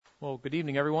Well, good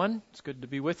evening, everyone. It's good to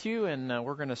be with you, and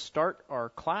we're going to start our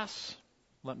class.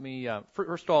 Let me,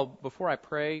 first of all, before I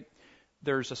pray,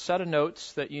 there's a set of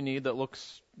notes that you need that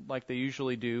looks like they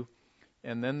usually do,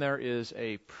 and then there is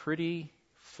a pretty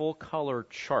full-color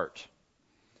chart,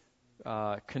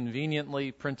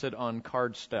 conveniently printed on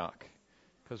cardstock,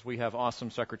 because we have awesome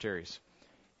secretaries.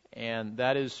 And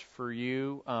that is for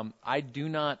you.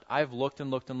 I've looked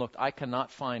and looked and looked. I cannot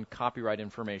find copyright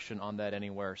information on that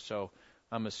anywhere, so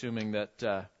I'm assuming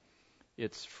that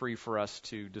it's free for us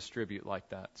to distribute like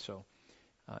that. So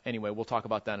anyway, we'll talk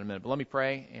about that in a minute. But let me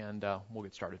pray, and we'll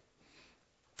get started.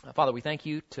 Father, we thank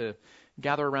you to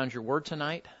gather around your word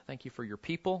tonight. Thank you for your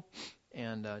people,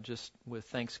 and just with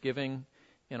thanksgiving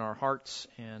in our hearts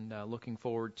and looking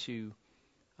forward to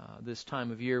this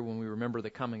time of year when we remember the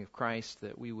coming of Christ,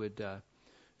 that we would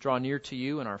draw near to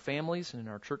you in our families and in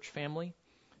our church family,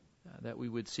 that we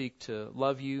would seek to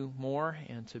love you more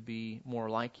and to be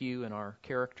more like you in our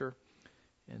character,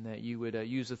 and that you would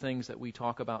use the things that we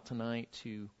talk about tonight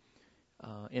to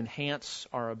enhance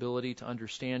our ability to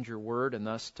understand your word and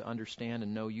thus to understand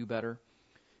and know you better.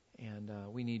 And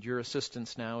we need your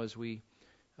assistance now as we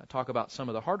talk about some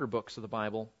of the harder books of the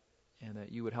Bible, and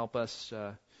that you would help us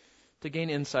to gain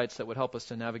insights that would help us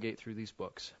to navigate through these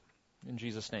books. In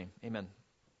Jesus' name, amen.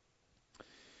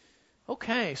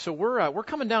 Okay, so we're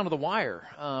coming down to the wire.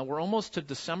 We're almost to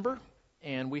December,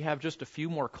 and we have just a few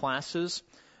more classes.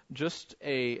 Just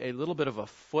a little bit of a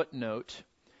footnote.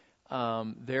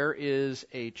 There is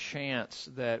a chance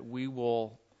that we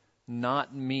will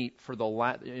not meet for the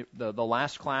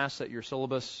last class that your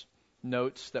syllabus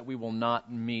notes, that we will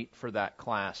not meet for that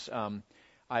class. I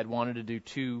had wanted to do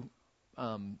two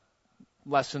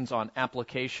lessons on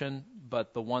application,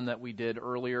 but the one that we did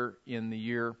earlier in the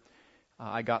year,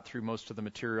 I got through most of the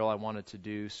material I wanted to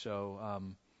do, so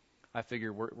I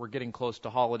figure we're getting close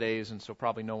to holidays, and so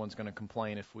probably no one's going to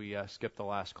complain if we skip the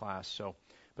last class. So,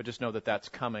 but just know that that's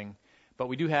coming. But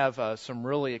we do have some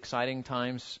really exciting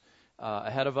times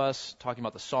ahead of us, talking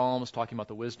about the Psalms, talking about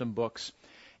the wisdom books,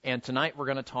 and tonight we're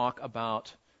going to talk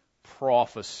about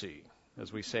prophecy,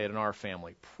 as we say it in our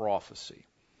family, prophecy.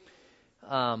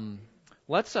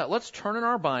 Let's turn in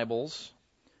our Bibles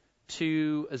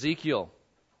to Ezekiel.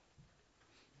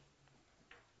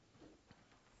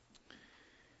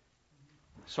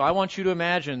 So I want you to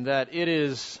imagine that it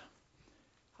is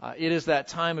that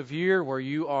time of year where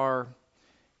you are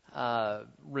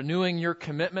renewing your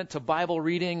commitment to Bible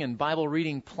reading and Bible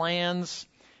reading plans,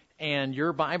 and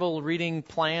your Bible reading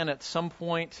plan at some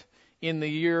point in the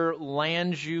year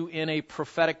lands you in a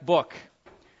prophetic book,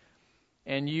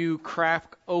 and you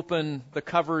crack open the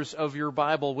covers of your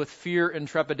Bible with fear and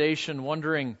trepidation,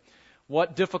 wondering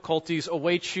what difficulties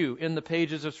await you in the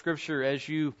pages of Scripture as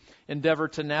you endeavor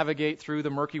to navigate through the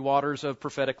murky waters of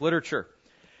prophetic literature.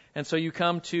 And so you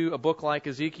come to a book like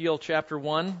Ezekiel chapter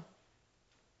 1,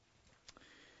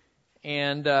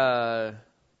 and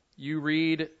you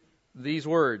read these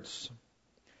words.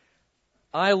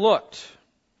 I looked,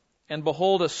 and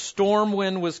behold, a storm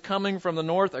wind was coming from the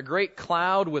north, a great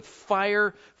cloud with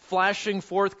fire flashing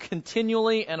forth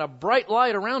continually, and a bright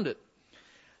light around it.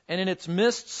 And in its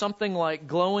midst something like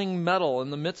glowing metal in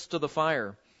the midst of the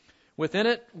fire. Within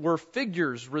it were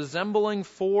figures resembling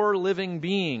 4 living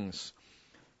beings,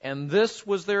 and this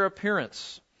was their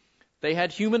appearance. They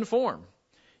had human form.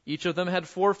 Each of them had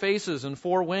 4 faces and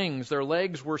 4 wings. Their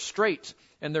legs were straight,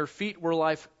 and their feet were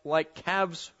like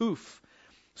calves' hoof.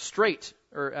 Straight,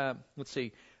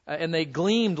 and they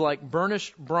gleamed like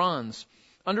burnished bronze.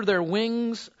 Under their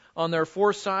wings, on their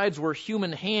 4 sides, were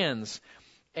human hands.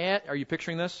 Are you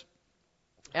picturing this?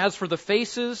 As for the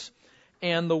faces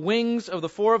and the wings of the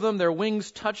 4 of them, their wings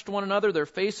touched one another. Their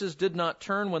faces did not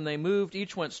turn when they moved.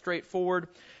 Each went straight forward.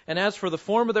 And as for the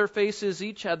form of their faces,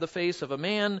 each had the face of a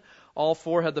man. All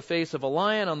 4 had the face of a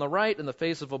lion on the right and the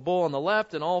face of a bull on the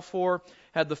left. And all 4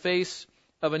 had the face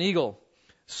of an eagle.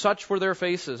 Such were their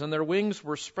faces, and their wings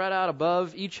were spread out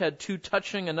above. Each had 2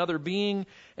 touching another being,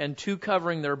 and 2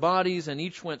 covering their bodies, and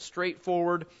each went straight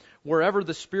forward wherever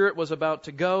the Spirit was about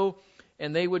to go,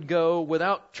 and they would go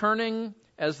without turning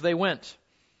as they went.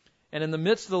 And in the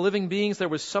midst of the living beings there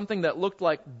was something that looked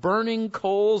like burning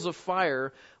coals of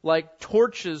fire, like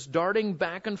torches darting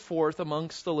back and forth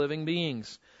amongst the living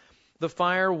beings. The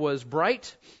fire was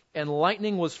bright, and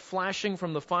lightning was flashing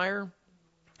from the fire,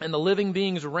 and the living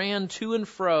beings ran to and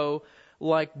fro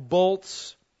like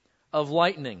bolts of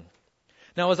lightning.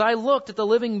 Now as I looked at the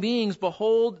living beings,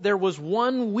 behold, there was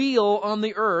one wheel on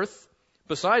the earth,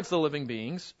 besides the living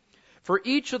beings, for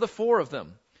each of the 4 of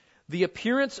them. The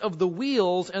appearance of the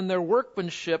wheels and their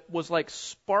workmanship was like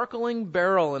sparkling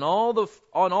beryl, and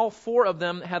on all four of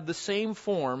them had the same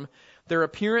form, their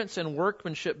appearance and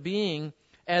workmanship being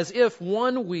as if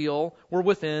one wheel were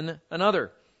within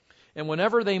another. And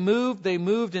whenever they moved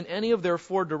in any of their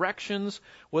four directions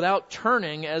without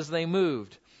turning as they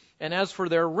moved. And as for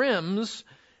their rims,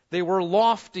 they were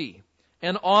lofty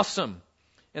and awesome.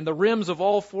 And the rims of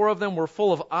all four of them were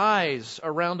full of eyes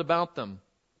around about them.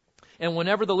 And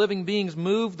whenever the living beings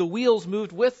moved, the wheels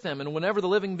moved with them. And whenever the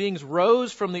living beings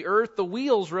rose from the earth, the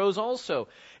wheels rose also.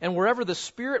 And wherever the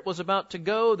Spirit was about to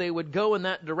go, they would go in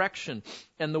that direction.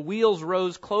 And the wheels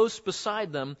rose close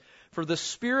beside them, for the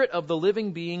Spirit of the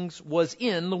living beings was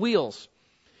in the wheels.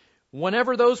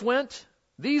 Whenever those went,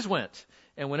 these went.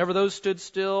 And whenever those stood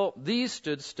still, these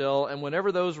stood still. And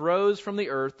whenever those rose from the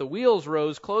earth, the wheels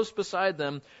rose close beside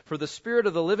them, for the Spirit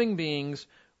of the living beings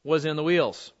was in the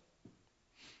wheels.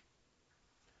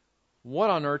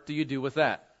 What on earth do you do with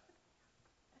that?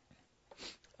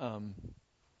 Like most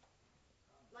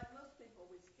people,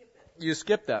 we skip it. You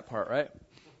skip that part, right?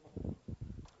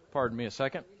 Pardon me a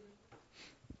second.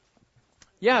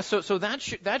 Yeah, so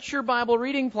that's your Bible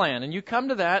reading plan, and you come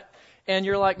to that, and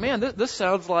you're like, man, this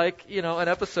sounds like, an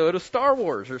episode of Star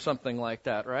Wars or something like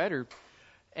that, right?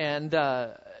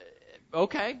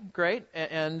 Okay, great,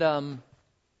 and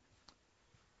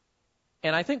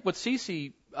I think what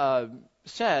Cece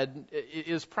said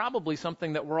is probably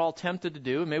something that we're all tempted to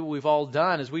do, and maybe we've all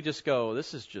done, is we just go,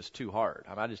 this is just too hard.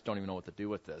 I just don't even know what to do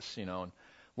with this, and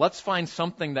let's find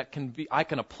something that I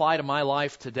can apply to my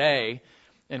life today.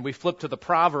 And we flip to the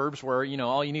Proverbs where,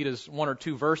 all you need is one or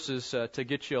two verses to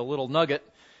get you a little nugget.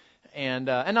 And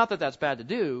not that that's bad to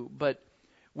do, but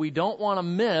we don't want to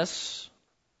miss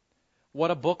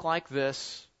what a book like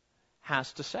this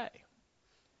has to say.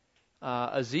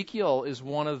 Ezekiel is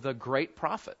one of the great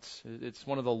prophets. It's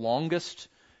one of the longest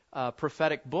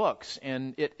prophetic books,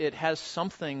 and it has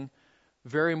something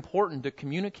very important to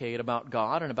communicate about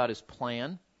God and about His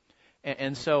plan.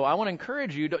 And so I want to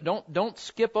encourage you, don't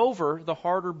skip over the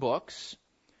harder books.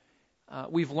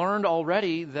 We've learned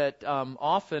already that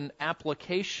often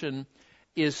application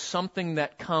is something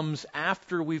that comes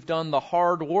after we've done the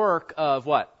hard work of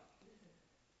what?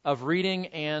 Of reading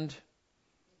and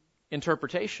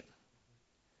interpretation.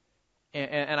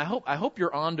 And I hope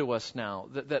you're on to us now,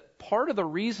 that part of the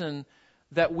reason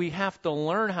that we have to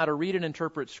learn how to read and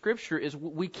interpret Scripture is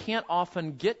we can't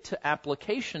often get to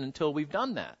application until we've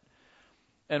done that.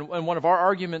 And one of our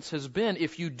arguments has been,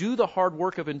 if you do the hard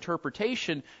work of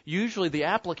interpretation, usually the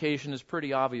application is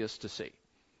pretty obvious to see.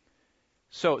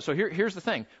 So here's the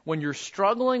thing. When you're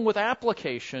struggling with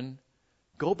application,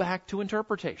 go back to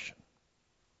interpretation.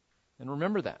 And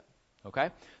remember that.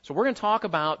 Okay? So we're going to talk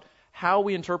about how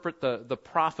we interpret the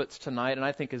prophets tonight, and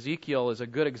I think Ezekiel is a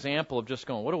good example of just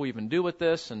going, what do we even do with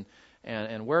this, and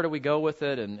where do we go with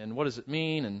it, and what does it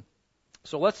mean? And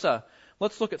so let's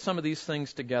look at some of these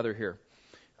things together here.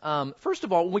 First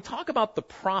of all, when we talk about the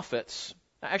prophets,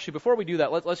 actually, before we do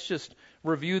that, let's just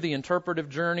review the interpretive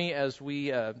journey as we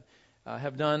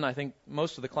have done, I think,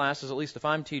 most of the classes, at least if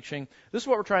I'm teaching. This is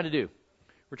what we're trying to do.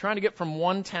 We're trying to get from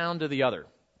one town to the other.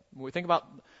 When we think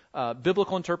about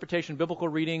biblical interpretation, biblical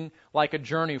reading, like a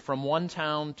journey from one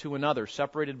town to another,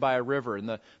 separated by a river.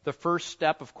 And the first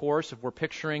step, of course, if we're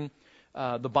picturing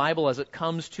the Bible as it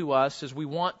comes to us, is we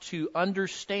want to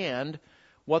understand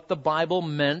what the Bible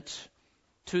meant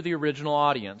to the original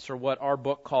audience, or what our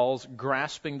book calls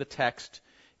grasping the text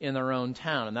in their own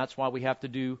town. And that's why we have to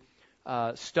do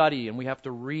study, and we have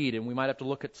to read, and we might have to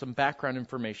look at some background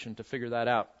information to figure that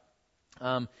out.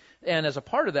 And as a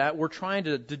part of that, we're trying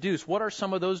to deduce what are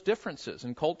some of those differences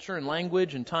in culture and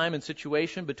language and time and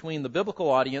situation between the biblical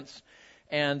audience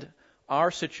and our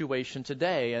situation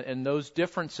today. And those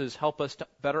differences help us to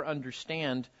better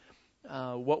understand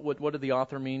what did the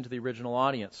author mean to the original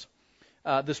audience.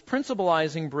 This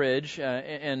principalizing bridge,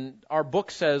 and our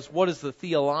book says, what is the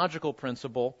theological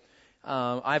principle?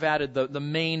 I've added the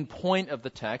main point of the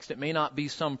text. It may not be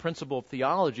some principle of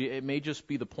theology. It may just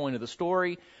be the point of the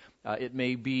story. It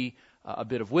may be a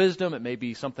bit of wisdom. It may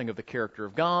be something of the character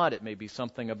of God. It may be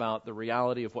something about the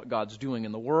reality of what God's doing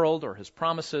in the world or His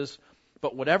promises.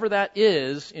 But whatever that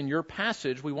is in your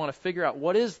passage, we want to figure out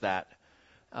what is that.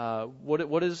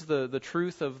 What is the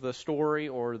truth of the story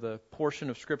or the portion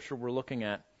of Scripture we're looking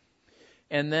at.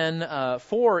 And then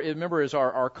 4, remember, is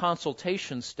our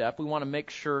consultation step. We want to make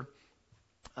sure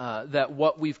that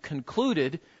what we've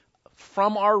concluded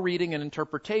from our reading and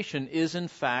interpretation is in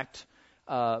fact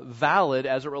valid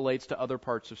as it relates to other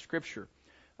parts of Scripture.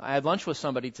 I had lunch with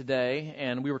somebody today,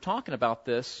 and we were talking about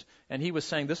this, and he was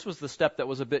saying this was the step that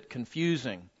was a bit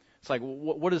confusing. It's like,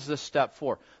 what is this step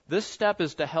for? This step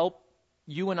is to help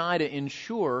you and I to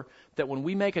ensure that when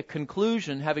we make a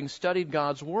conclusion, having studied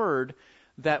God's Word,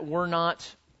 that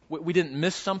we didn't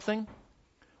miss something,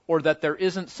 or that there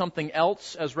isn't something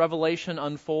else as Revelation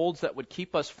unfolds that would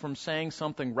keep us from saying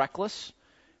something reckless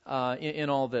in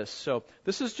all this. So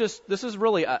this is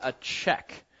really a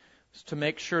check to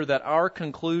make sure that our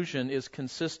conclusion is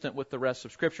consistent with the rest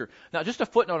of Scripture. Now, just a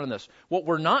footnote on this. What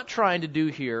we're not trying to do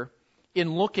here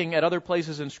in looking at other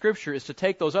places in Scripture is to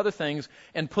take those other things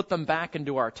and put them back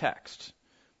into our text.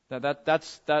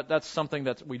 That's something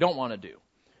that we don't want to do.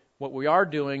 What we are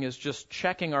doing is just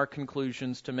checking our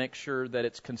conclusions to make sure that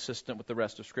it's consistent with the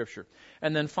rest of Scripture.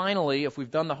 And then finally, if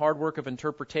we've done the hard work of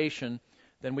interpretation,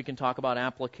 then we can talk about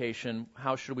application.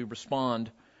 How should we respond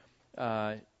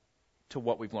to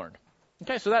what we've learned?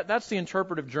 Okay, so that's the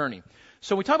interpretive journey.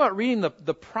 So we talk about reading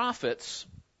the prophets,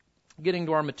 getting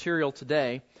to our material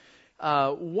today.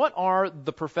 What are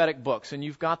the prophetic books? And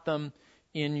you've got them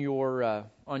in your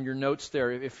on your notes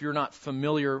there. If you're not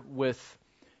familiar with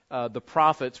the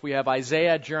prophets, we have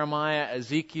Isaiah, Jeremiah,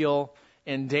 Ezekiel,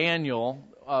 and Daniel.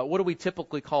 What do we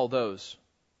typically call those?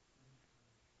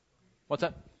 What's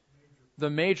that? The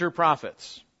major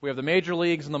prophets. We have the major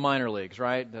leagues and the minor leagues,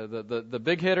 right? The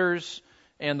big hitters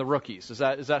and the rookies. Is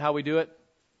that how we do it?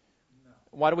 No.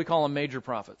 Why do we call them major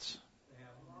prophets? They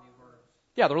have many words.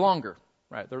 Yeah, they're longer.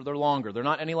 Right, they're longer. They're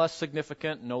not any less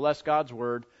significant, no less God's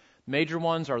Word. Major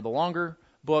ones are the longer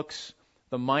books.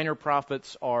 The minor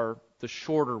prophets are the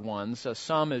shorter ones.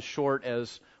 Some as short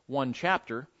as one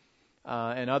chapter,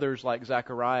 and others like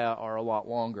Zechariah are a lot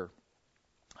longer.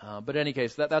 But in any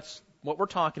case, that's what we're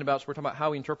talking about. So we're talking about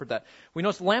how we interpret that. We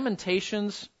notice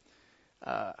Lamentations.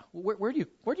 Where do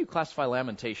you classify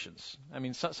Lamentations? I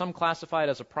mean, some classify it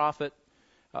as a prophet.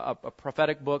 A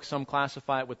prophetic book. Some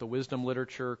classify it with the wisdom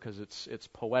literature because it's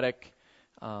poetic.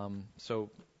 So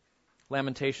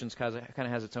Lamentations kind of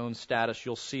has its own status.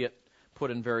 You'll see it put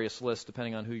in various lists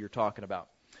depending on who you're talking about.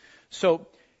 So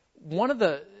one of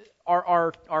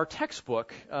our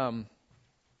textbook.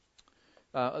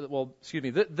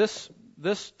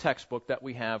 This textbook that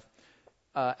we have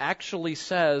actually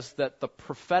says that the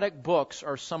prophetic books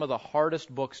are some of the hardest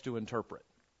books to interpret.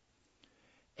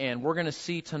 And we're going to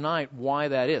see tonight why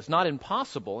that is. Not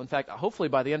impossible. In fact, hopefully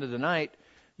by the end of the night,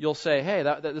 you'll say, hey,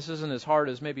 this isn't as hard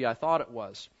as maybe I thought it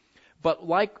was. But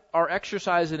like our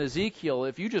exercise in Ezekiel,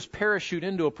 if you just parachute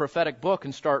into a prophetic book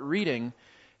and start reading,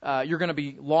 you're going to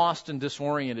be lost and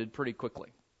disoriented pretty quickly.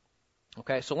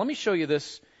 Okay, so let me show you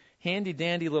this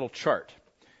handy-dandy little chart.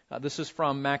 This is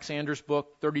from Max Anders'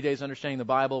 book, 30 Days Understanding the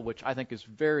Bible, which I think is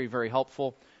very, very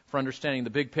helpful for understanding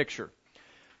the big picture.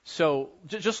 So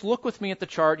just look with me at the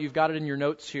chart. You've got it in your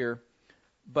notes here,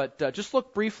 but just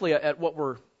look briefly at what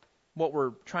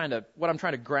I'm trying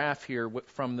to graph here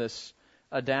from this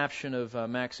adaptation of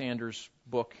Max Anders'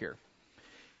 book here.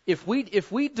 If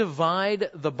we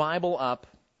divide the Bible up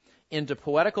into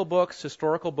poetical books,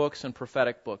 historical books, and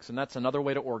prophetic books, and that's another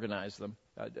way to organize them,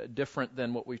 different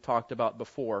than what we've talked about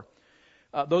before.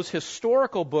 Those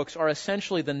historical books are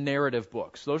essentially the narrative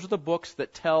books. Those are the books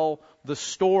that tell the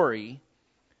story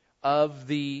of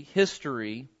the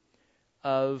history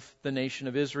of the nation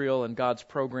of Israel and God's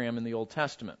program in the Old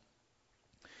Testament.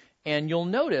 And you'll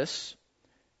notice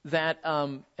that,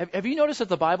 have you noticed that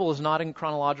the Bible is not in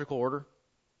chronological order?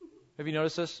 Have you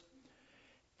noticed this?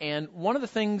 And one of the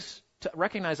things to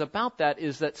recognize about that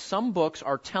is that some books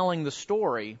are telling the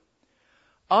story.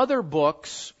 Other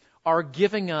books are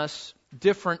giving us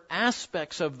different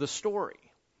aspects of the story.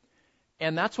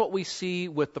 And that's what we see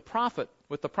with the prophet.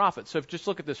 So just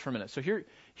look at this for a minute. So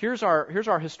here's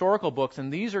our historical books,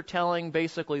 and these are telling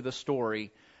basically the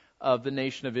story of the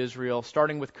nation of Israel,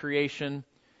 starting with creation,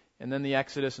 and then the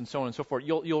Exodus, and so on and so forth.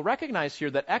 You'll recognize here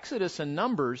that Exodus and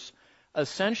Numbers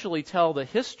essentially tell the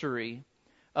history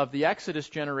of the Exodus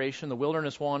generation, the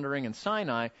wilderness wandering, and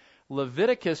Sinai.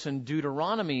 Leviticus and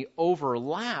Deuteronomy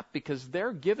overlap because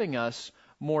they're giving us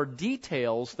more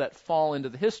details that fall into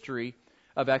the history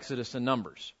of Exodus and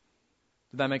Numbers.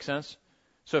 Did that make sense?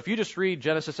 So if you just read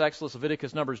Genesis, Exodus,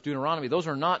 Leviticus, Numbers, Deuteronomy, those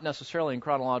are not necessarily in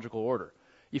chronological order.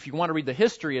 If you want to read the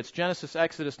history, it's Genesis,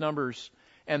 Exodus, Numbers,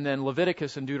 and then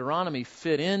Leviticus and Deuteronomy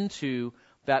fit into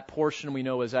that portion we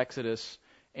know as Exodus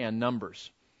and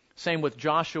Numbers. Same with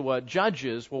Joshua,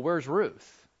 Judges. Well, where's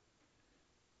Ruth?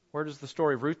 Where does the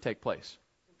story of Ruth take place?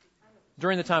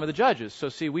 During the time of the Judges. So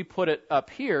see, we put it up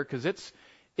here because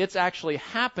it's actually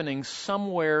happening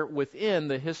somewhere within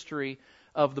the history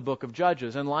of the book of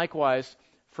Judges. And likewise,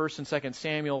 1st and 2nd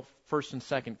Samuel, 1st and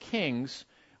 2nd Kings,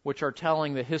 which are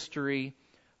telling the history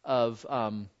of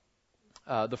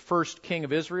the first king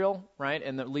of Israel, right,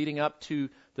 and leading up to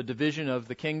the division of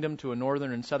the kingdom to a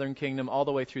northern and southern kingdom all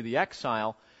the way through the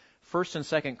exile, 1st and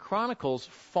 2nd Chronicles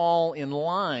fall in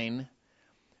line,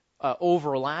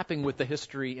 overlapping with the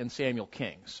history in Samuel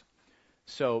Kings.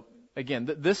 So again,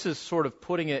 this is sort of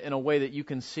putting it in a way that you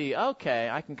can see, okay,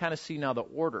 I can kind of see now the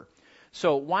order.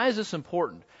 So why is this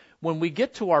important? When we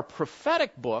get to our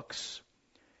prophetic books,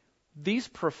 these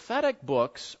prophetic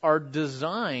books are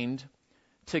designed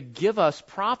to give us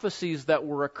prophecies that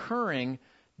were occurring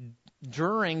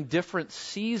during different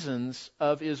seasons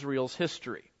of Israel's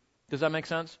history. Does that make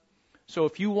sense? So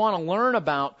if you want to learn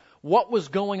about what was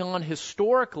going on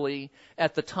historically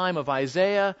at the time of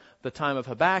Isaiah, the time of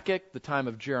Habakkuk, the time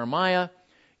of Jeremiah,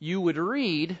 you would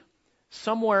read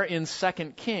somewhere in 2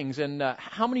 Kings. And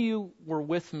how many of you were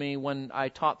with me when I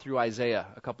taught through Isaiah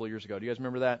a couple of years ago? Do you guys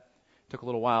remember that? It took a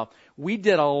little while. We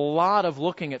did a lot of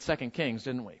looking at 2 Kings,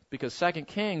 didn't we? Because 2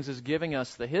 Kings is giving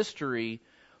us the history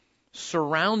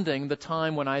surrounding the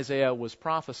time when Isaiah was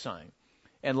prophesying.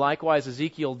 And likewise,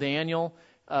 Ezekiel, Daniel.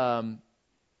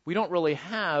 We don't really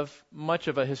have much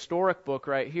of a historic book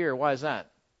right here. Why is that?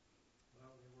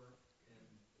 Well, they were in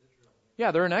Israel.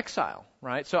 Yeah, they're in exile,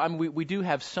 right? So we do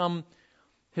have some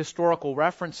historical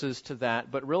references to that,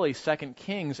 but really 2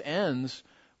 Kings ends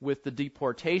with the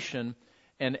deportation,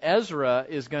 and Ezra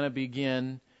is going to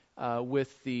begin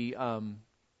with the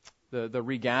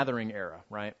regathering era,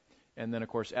 right? And then, of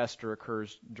course, Esther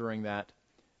occurs during that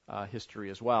history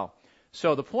as well.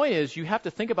 So the point is, you have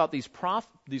to think about these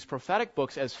prophetic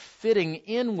books as fitting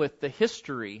in with the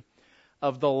history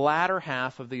of the latter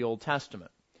half of the Old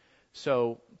Testament.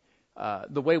 So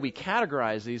the way we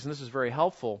categorize these, and this is very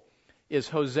helpful, is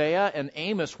Hosea and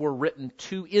Amos were written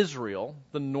to Israel,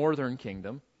 the northern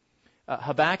kingdom.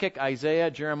 Habakkuk,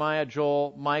 Isaiah, Jeremiah,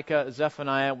 Joel, Micah,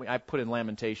 Zephaniah, I put in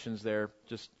Lamentations there,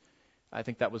 I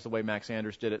think that was the way Max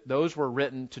Anders did it. Those were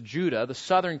written to Judah, the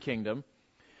southern kingdom.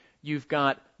 You've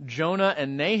got Jonah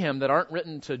and Nahum that aren't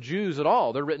written to Jews at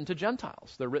all. They're written to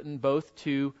Gentiles. They're written both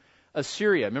to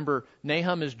Assyria. Remember,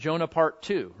 Nahum is Jonah part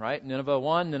 2, right? Nineveh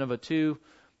 1, Nineveh 2,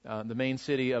 the main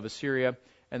city of Assyria.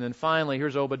 And then finally,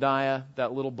 here's Obadiah,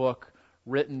 that little book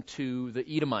written to the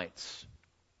Edomites.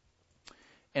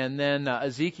 And then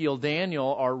Ezekiel,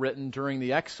 Daniel are written during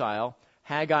the exile.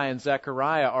 Haggai and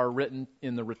Zechariah are written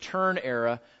in the return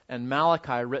era, and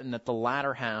Malachi written at the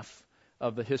latter half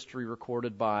of the history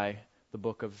recorded by the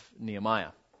book of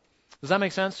Nehemiah. Does that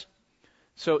make sense?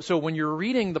 So when you're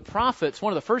reading the prophets,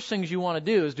 one of the first things you want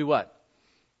to do is do what?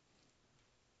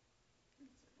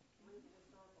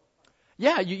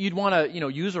 Yeah, you'd want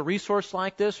to use a resource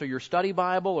like this or your study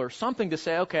Bible or something to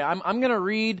say, okay, I'm going to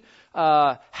read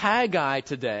Haggai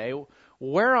today.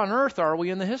 Where on earth are we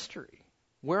in the history?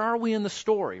 Where are we in the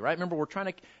story? Right? Remember, we're trying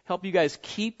to help you guys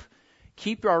keep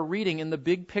our reading in the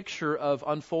big picture of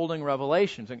unfolding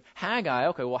revelations. And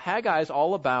Haggai, Haggai is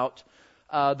all about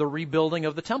the rebuilding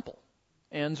of the temple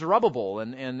and Zerubbabel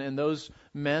and those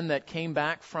men that came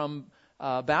back from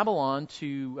Babylon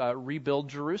to rebuild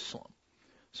Jerusalem.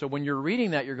 So when you're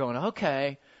reading that, you're going,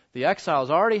 okay, the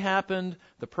exile's already happened,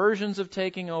 the Persians have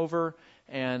taken over,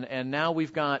 and now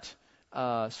we've got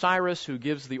Cyrus who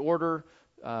gives the order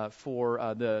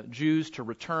for the Jews to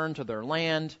return to their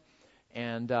land.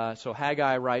 And so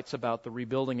Haggai writes about the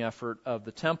rebuilding effort of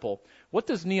the temple. What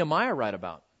does Nehemiah write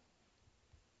about?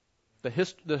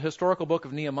 The historical book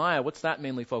of Nehemiah, what's that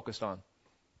mainly focused on?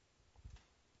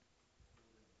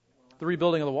 The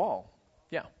rebuilding of the wall.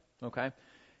 Yeah, okay.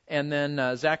 And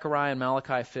then Zechariah and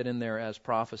Malachi fit in there as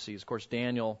prophecies. Of course,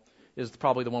 Daniel is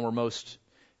probably the one we're most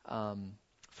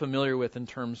familiar with in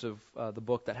terms of the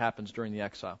book that happens during the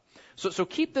exile. So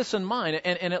keep this in mind,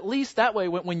 and at least that way,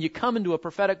 when you come into a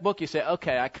prophetic book, you say,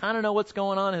 okay, I kind of know what's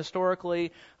going on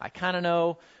historically. I kind of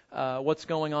know what's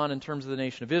going on in terms of the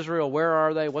nation of Israel. Where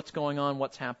are they? What's going on?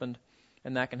 What's happened?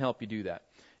 And that can help you do that.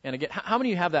 And again, how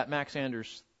many of you have that Max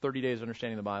Anders 30 Days of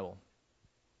Understanding the Bible?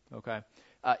 Okay.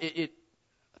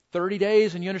 30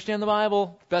 days and you understand the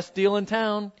Bible, best deal in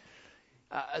town.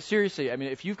 Seriously, I mean,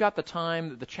 if you've got the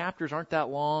time, the chapters aren't that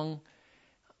long,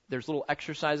 there's little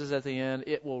exercises at the end,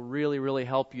 it will really, really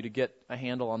help you to get a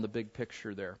handle on the big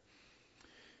picture there.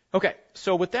 Okay,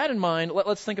 so with that in mind,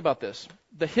 let's think about this.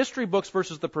 The history books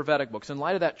versus the prophetic books. In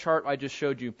light of that chart I just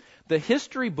showed you, the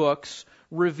history books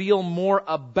reveal more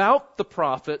about the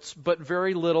prophets, but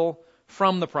very little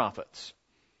from the prophets.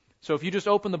 So if you just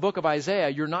open the book of Isaiah,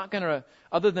 you're not going to,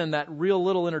 other than that real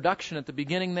little introduction at the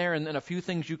beginning there and then a few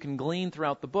things you can glean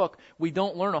throughout the book, we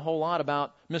don't learn a whole lot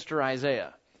about Mr.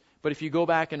 Isaiah. But if you go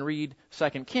back and read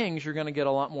 2 Kings, you're going to get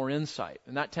a lot more insight.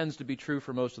 And that tends to be true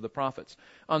for most of the prophets.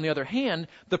 On the other hand,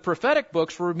 the prophetic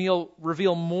books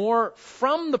reveal more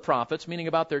from the prophets, meaning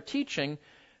about their teaching,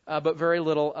 but very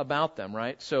little about them,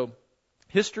 right? So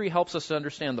history helps us to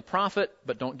understand the prophet,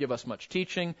 but don't give us much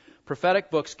teaching.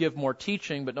 Prophetic books give more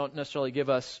teaching, but don't necessarily give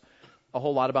us a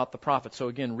whole lot about the prophet. So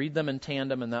again, read them in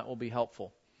tandem, and that will be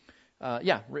helpful.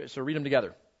 So read them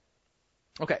together.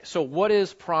 Okay, so what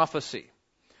is prophecy?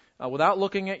 Without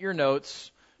looking at your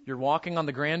notes, you're walking on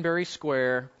the Granbury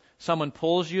Square. Someone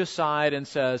pulls you aside and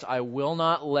says, I will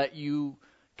not let you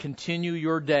continue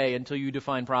your day until you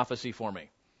define prophecy for me.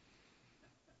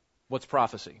 What's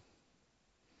prophecy?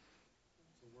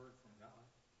 It's a word from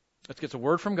God. It's a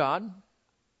word from God.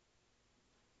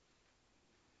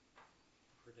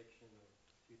 Prediction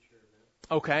of future events.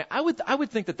 Okay, I would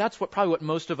think that that's probably what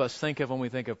most of us think of when we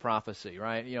think of prophecy,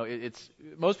 right? You know, it's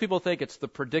most people think it's the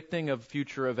predicting of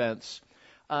future events,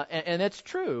 and it's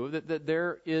true that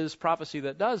there is prophecy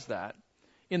that does that.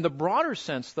 In the broader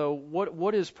sense, though,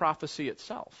 what is prophecy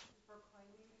itself?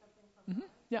 Mm-hmm.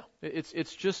 Yeah,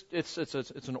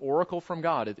 it's an oracle from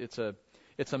God.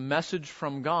 It's a message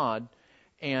from God,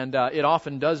 and it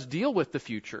often does deal with the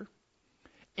future.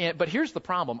 But here's the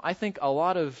problem. I think a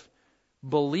lot of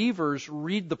believers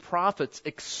read the prophets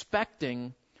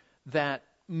expecting that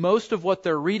most of what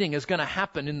they're reading is going to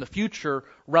happen in the future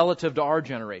relative to our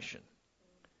generation.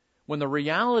 When the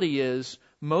reality is,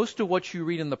 most of what you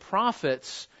read in the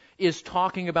prophets is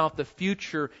talking about the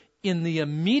future in the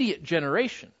immediate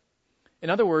generation. In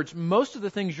other words, most of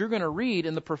the things you're going to read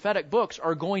in the prophetic books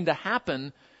are going to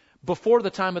happen before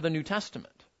the time of the New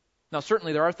Testament. Now,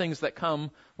 certainly there are things that come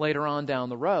later on down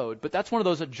the road, but that's one of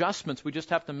those adjustments we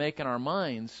just have to make in our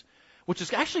minds, which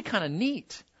is actually kind of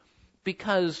neat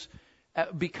because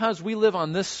we live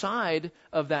on this side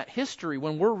of that history.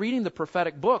 When we're reading the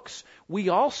prophetic books, we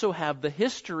also have the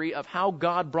history of how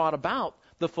God brought about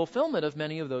the fulfillment of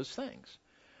many of those things.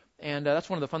 And that's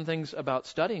one of the fun things about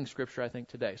studying Scripture, I think,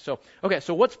 today. So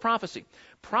what's prophecy?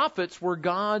 Prophets were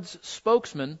God's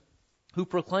spokesmen who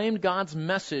proclaimed God's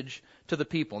message to the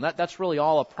people. And that's really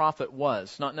all a prophet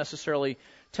was, not necessarily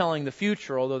telling the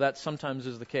future, although that sometimes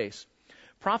is the case.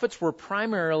 Prophets were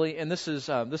primarily, and this is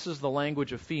the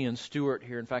language of Fee and Stewart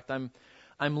here. In fact, I'm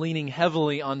leaning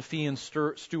heavily on Fee and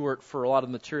Stewart for a lot of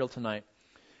the material tonight.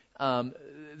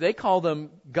 They call them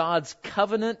God's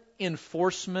covenant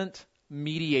enforcement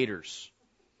mediators.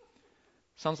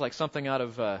 Sounds like something out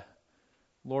of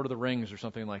Lord of the Rings or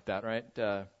something like that, right?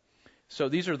 So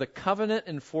these are the covenant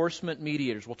enforcement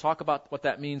mediators. We'll talk about what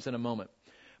that means in a moment.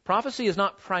 Prophecy is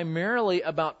not primarily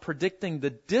about predicting the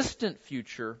distant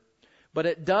future, but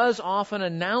it does often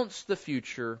announce the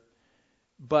future,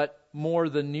 but more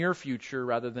the near future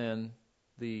rather than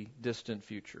the distant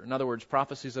future. In other words,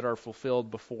 prophecies that are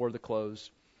fulfilled before the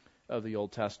close of the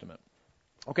Old Testament.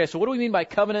 Okay, so what do we mean by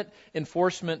covenant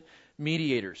enforcement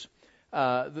mediators?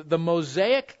 The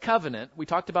Mosaic covenant, we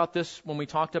talked about this when we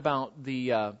talked about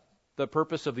the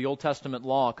purpose of the Old Testament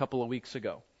law a couple of weeks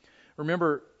ago.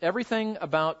 Remember, everything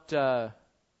about... are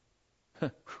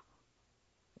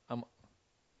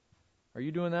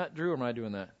you doing that, Drew, or am I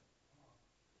doing that?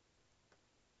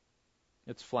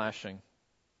 It's flashing.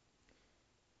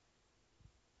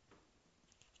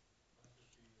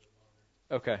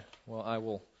 Okay, well, I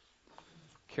will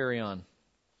carry on.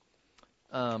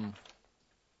 All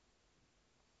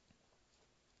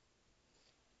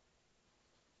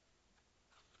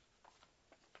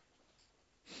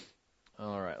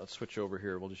right, let's switch over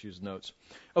here. We'll just use notes.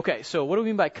 Okay, so what do we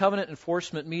mean by covenant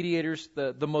enforcement mediators?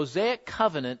 The Mosaic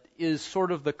covenant is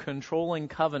sort of the controlling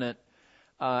covenant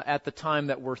at the time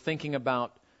that we're thinking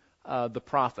about the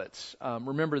prophets.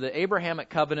 Remember, the Abrahamic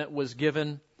covenant was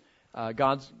given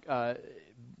God's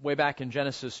way back in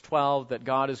Genesis 12 that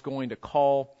God is going to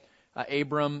call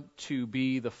Abram to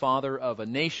be the father of a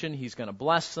nation. He's going to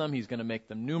bless them. He's going to make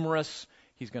them numerous.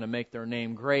 He's going to make their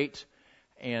name great.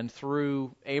 And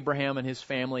through Abraham and his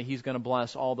family, he's going to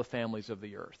bless all the families of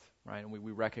the earth, right? And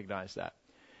we recognize that.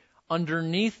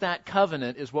 Underneath that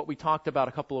covenant is what we talked about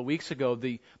a couple of weeks ago,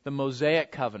 the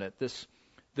Mosaic covenant, this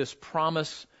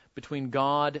promise between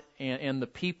God and the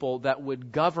people that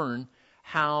would govern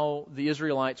how the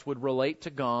Israelites would relate to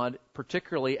God,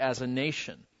 particularly as a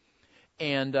nation.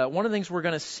 And one of the things we're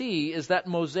going to see is that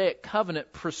Mosaic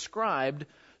covenant prescribed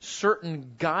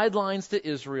certain guidelines to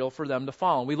Israel for them to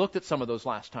follow. And we looked at some of those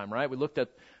last time, right? We looked at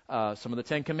some of the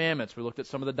Ten Commandments. We looked at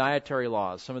some of the dietary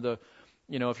laws, some of the,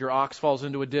 if your ox falls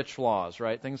into a ditch laws,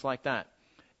 right? Things like that.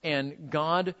 And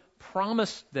God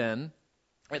promised then,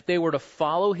 if they were to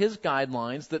follow His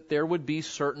guidelines, that there would be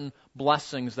certain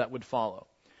blessings that would follow.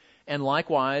 And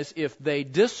likewise, if they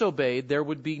disobeyed, there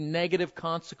would be negative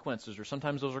consequences, or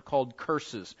sometimes those are called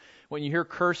curses. When you hear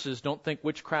curses, don't think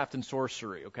witchcraft and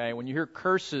sorcery, okay? When you hear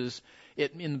curses,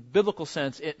 in the biblical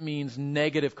sense, it means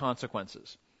negative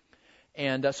consequences.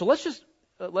 And so let's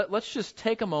just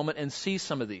take a moment and see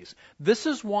some of these. This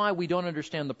is why we don't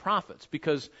understand the prophets,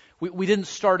 because we didn't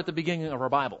start at the beginning of our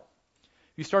Bible.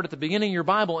 You start at the beginning of your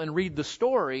Bible and read the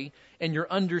story, and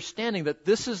you're understanding that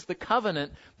this is the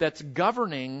covenant that's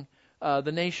governing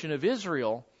the nation of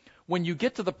Israel. When you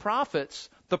get to the prophets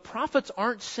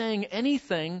aren't saying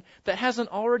anything that hasn't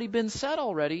already been said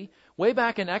already way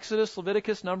back in Exodus,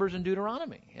 Leviticus, Numbers, and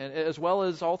Deuteronomy, and as well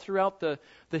as all throughout the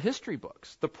history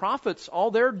books. The prophets,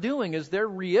 all they're doing is they're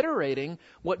reiterating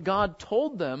what God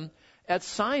told them at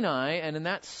Sinai and in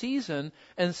that season,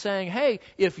 and saying, hey,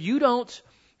 if you don't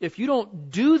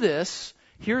do this,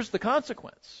 here's the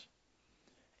consequence.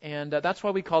 And that's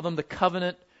why we call them the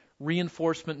covenant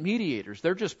reinforcement mediators.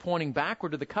 They're just pointing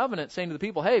backward to the covenant, saying to the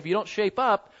people, hey, if you don't shape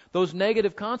up, those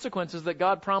negative consequences that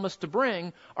God promised to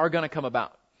bring are going to come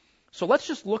about. So let's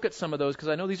just look at some of those, because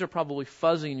I know these are probably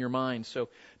fuzzy in your mind. So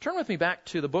turn with me back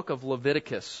to the book of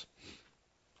Leviticus.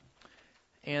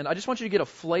 And I just want you to get a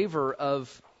flavor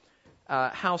of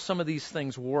how some of these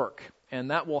things work.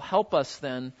 And that will help us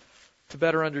then to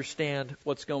better understand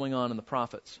what's going on in the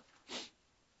prophets.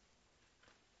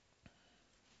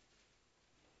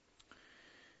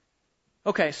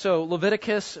 Okay, so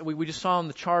Leviticus, we just saw on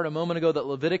the chart a moment ago that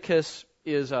Leviticus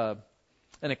is an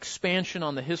expansion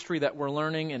on the history that we're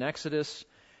learning in Exodus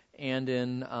and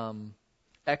in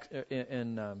Exodus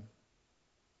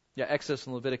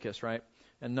and Leviticus, right?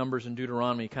 And Numbers and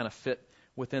Deuteronomy kind of fit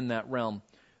within that realm.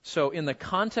 So in the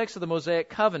context of the Mosaic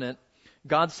covenant,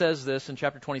 God says this in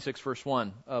chapter 26, verse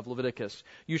 1 of Leviticus.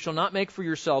 You shall not make for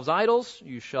yourselves idols,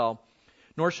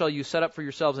 nor shall you set up for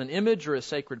yourselves an image or a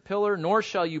sacred pillar, nor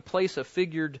shall you place a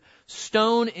figured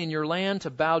stone in your land to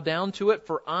bow down to it,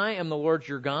 for I am the Lord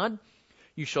your God.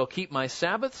 You shall keep my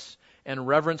Sabbaths and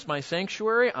reverence my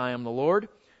sanctuary. I am the Lord.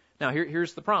 Now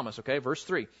here's the promise, okay? Verse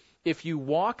 3. If you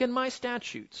walk in my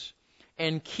statutes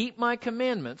and keep my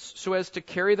commandments so as to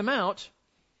carry them out,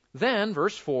 then,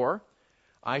 verse 4,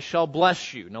 I shall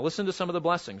bless you. Now listen to some of the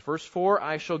blessings. Verse 4,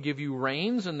 I shall give you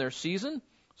rains in their season,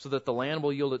 so that the land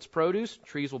will yield its produce,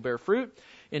 trees will bear fruit.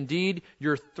 Indeed,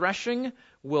 your threshing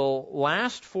will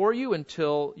last for you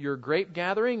until your grape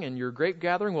gathering, and your grape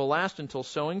gathering will last until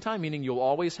sowing time, meaning you'll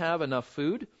always have enough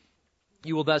food.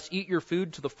 You will thus eat your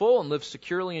food to the full and live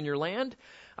securely in your land.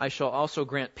 I shall also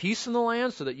grant peace in the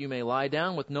land, so that you may lie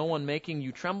down with no one making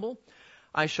you tremble.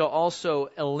 I shall also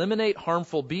eliminate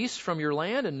harmful beasts from your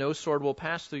land, and no sword will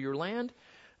pass through your land.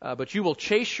 But you will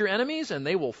chase your enemies, and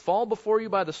they will fall before you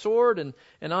by the sword, and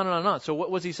on and on and on. So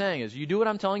what was he saying is, you do what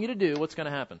I'm telling you to do, what's going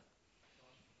to happen?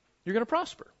 You're going to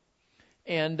prosper.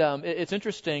 And it's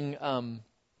interesting,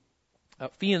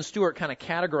 Fee and Stewart kind of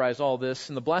categorize all this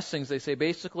in the blessings. They say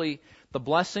basically the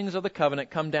blessings of the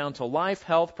covenant come down to life,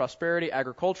 health, prosperity,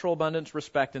 agricultural abundance,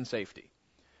 respect, and safety.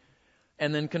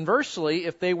 And then conversely,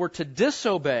 if they were to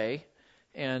disobey,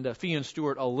 and Fee and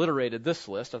Stewart alliterated this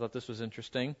list, I thought this was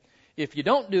interesting. If you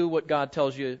don't do what God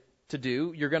tells you to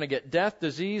do, you're going to get death,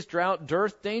 disease, drought,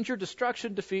 dearth, danger,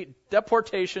 destruction, defeat,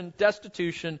 deportation,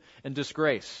 destitution, and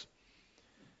disgrace.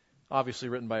 Obviously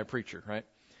written by a preacher, right?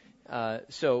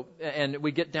 And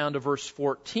we get down to verse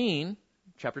 14,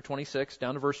 chapter 26,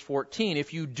 down to verse 14.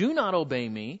 If you do not obey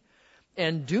me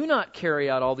and do not carry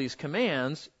out all these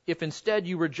commands, if instead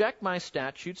you reject my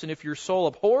statutes, and if your soul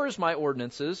abhors my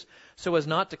ordinances, so as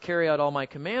not to carry out all my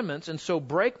commandments, and so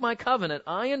break my covenant,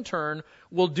 I in turn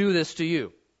will do this to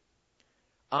you.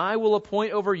 I will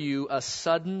appoint over you a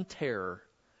sudden terror,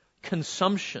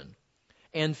 consumption,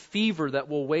 and fever that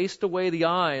will waste away the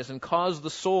eyes and cause the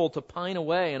soul to pine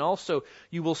away. And also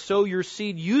you will sow your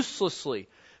seed uselessly,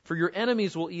 for your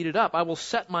enemies will eat it up. I will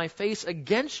set my face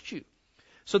against you,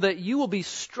 so that you will be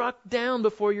struck down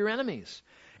before your enemies.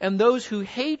 And those who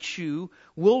hate you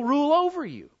will rule over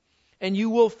you, and you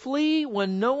will flee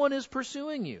when no one is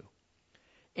pursuing you.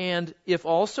 And if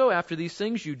also after these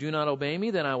things you do not obey me,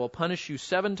 then I will punish you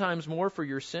 7 times more for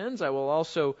your sins. I will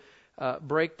also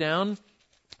break down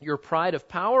your pride of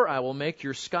power. I will make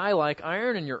your sky like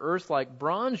iron and your earth like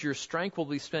bronze. Your strength will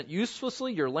be spent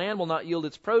uselessly. Your land will not yield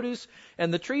its produce,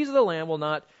 and the trees of the land will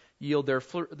not yield their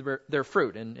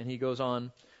fruit. And he goes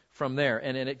on from there,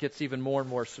 and it gets even more and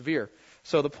more severe.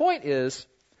 So the point is,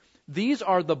 these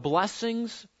are the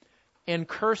blessings and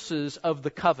curses of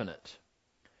the covenant.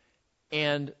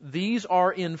 And these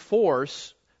are in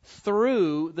force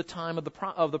through the time of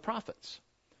the prophets.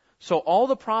 So all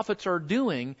the prophets are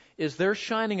doing is they're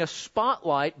shining a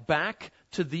spotlight back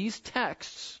to these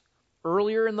texts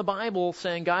earlier in the Bible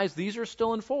saying, guys, these are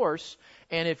still in force,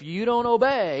 and if you don't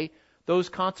obey, those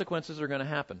consequences are going to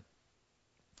happen.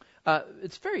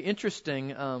 It's very interesting.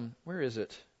 Where is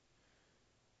it?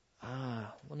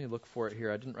 Let me look for it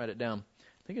here. I didn't write it down.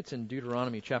 I think it's in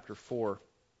Deuteronomy chapter 4.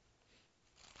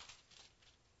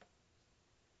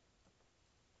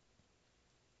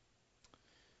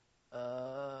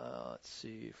 Let's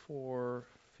see,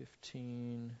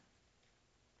 4:15.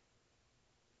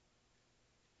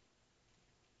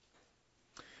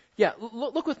 Yeah,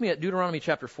 look with me at Deuteronomy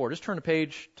chapter 4. Just turn a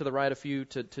page to the right a few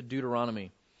to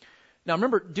Deuteronomy. Now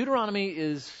remember, Deuteronomy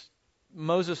is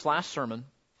Moses' last sermon.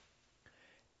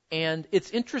 And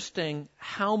it's interesting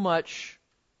how much,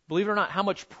 believe it or not, how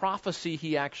much prophecy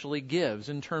he actually gives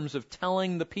in terms of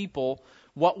telling the people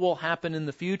what will happen in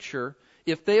the future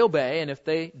if they obey and if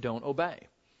they don't obey.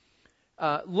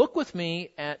 Look with me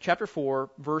at chapter 4,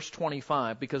 verse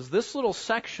 25, because this little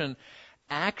section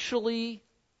actually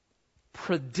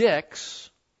predicts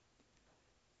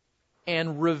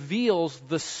and reveals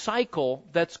the cycle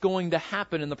that's going to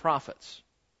happen in the prophets.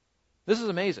 This is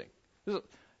amazing. This is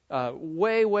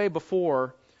way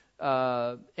before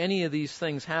any of these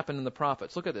things happen in the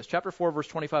prophets. Look at this. Chapter 4, verse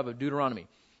 25 of Deuteronomy.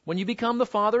 When you become the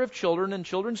father of children and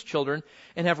children's children,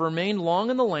 and have remained long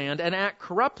in the land, and act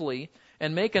corruptly,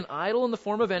 and make an idol in the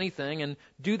form of anything, and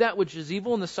do that which is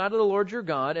evil in the sight of the Lord your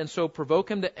God, and so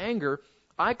provoke him to anger,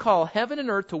 I call heaven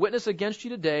and earth to witness against you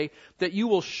today that you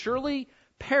will surely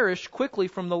perish quickly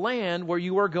from the land where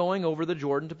you are going over the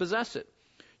Jordan to possess it.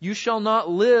 You shall not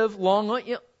live long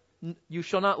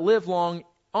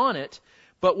on it,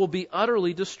 but will be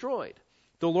utterly destroyed.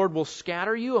 The Lord will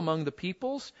scatter you among the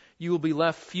peoples. You will be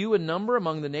left few in number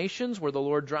among the nations where the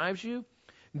Lord drives you.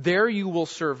 There you will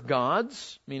serve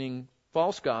gods, meaning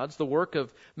false gods, the work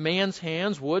of man's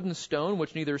hands, wood and stone,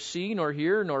 which neither see nor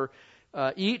hear nor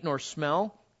eat nor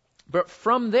smell. But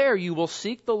from there you will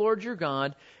seek the Lord your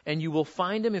God, and you will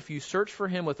find him if you search for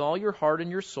him with all your heart and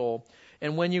your soul.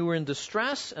 And when you are in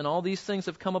distress and all these things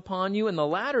have come upon you, in the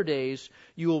latter days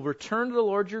you will return to the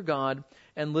Lord your God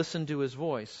and listen to his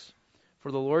voice.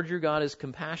 For the Lord your God is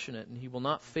compassionate, and he will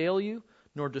not fail you,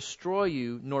 nor destroy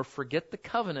you, nor forget the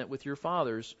covenant with your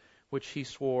fathers, which he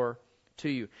swore to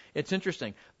you. It's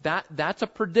interesting. That's a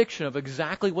prediction of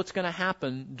exactly what's going to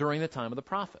happen during the time of the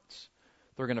prophets.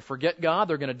 They're going to forget God.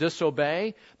 They're going to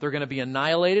disobey. They're going to be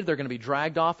annihilated. They're going to be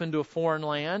dragged off into a foreign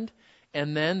land.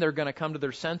 And then they're going to come to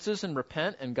their senses and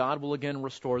repent, and God will again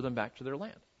restore them back to their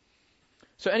land.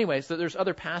 So anyways, there's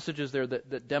other passages there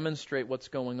that demonstrate what's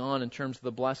going on in terms of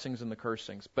the blessings and the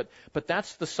cursings. But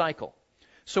that's the cycle.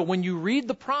 So when you read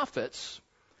the prophets,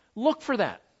 look for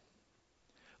that.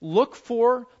 Look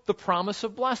for the promise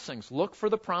of blessings. Look for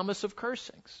the promise of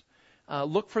cursings.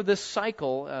 Look for this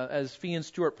cycle, as Fee and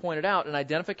Stewart pointed out, an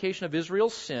identification of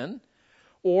Israel's sin,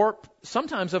 or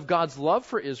sometimes of God's love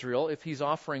for Israel if he's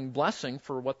offering blessing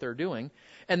for what they're doing,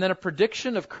 and then a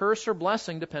prediction of curse or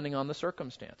blessing depending on the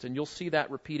circumstance. And you'll see that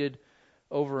repeated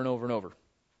over and over and over.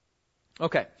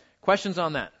 Okay, questions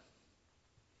on that?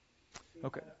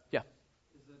 Okay, yeah.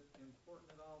 Is it important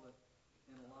at all that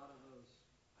in a lot of those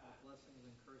blessings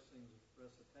and cursings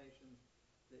recitations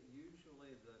that usually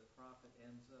the prophet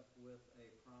ends up with a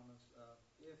promise of,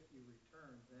 if you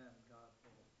return, then God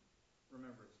will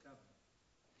remember his covenant?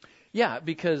 Yeah,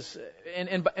 because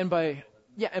and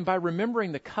by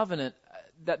remembering the covenant,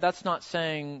 that's not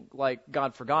saying like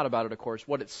God forgot about it, of course.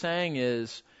 What it's saying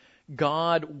is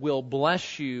God will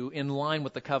bless you in line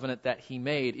with the covenant that he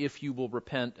made if you will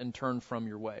repent and turn from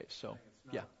your ways. So,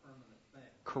 yeah.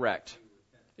 Correct.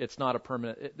 It's not a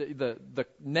permanent, the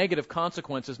negative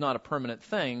consequence is not a permanent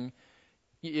thing.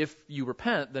 If you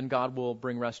repent, then God will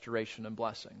bring restoration and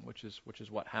blessing, which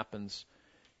is what happens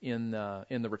in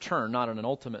the return, not in an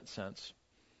ultimate sense,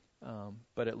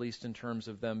 but at least in terms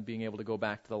of them being able to go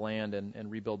back to the land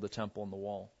and rebuild the temple and the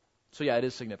wall. So yeah, it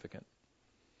is significant.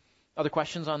 Other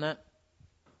questions on that?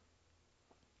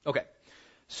 Okay.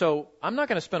 So I'm not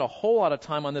going to spend a whole lot of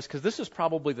time on this because this is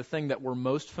probably the thing that we're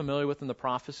most familiar with in the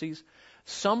prophecies.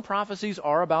 Some prophecies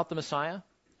are about the Messiah,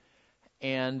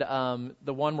 and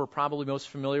the one we're probably most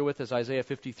familiar with is Isaiah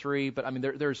 53. But I mean,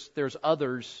 there's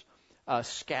others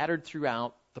scattered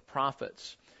throughout the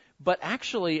prophets. But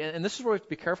actually, and this is what we have to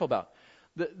be careful about,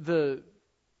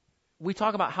 we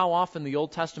talk about how often the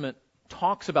Old Testament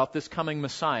talks about this coming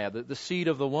Messiah, the seed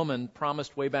of the woman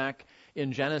promised way back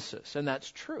in Genesis, and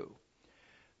that's true.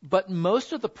 But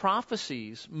most of the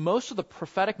prophecies, most of the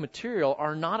prophetic material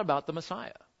are not about the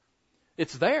Messiah.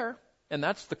 It's there, and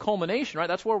that's the culmination, right?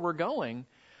 That's where we're going.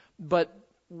 But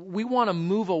we want to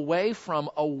move away from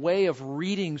a way of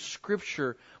reading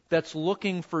Scripture that's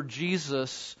looking for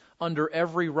Jesus under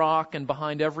every rock and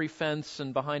behind every fence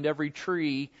and behind every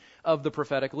tree of the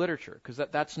prophetic literature, because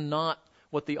that's not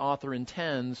what the author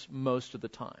intends most of the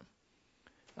time.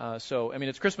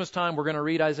 It's Christmas time. We're going to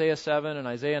read Isaiah 7 and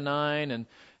Isaiah 9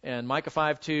 and Micah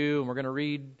 5:2, and we're going to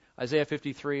read Isaiah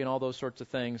 53 and all those sorts of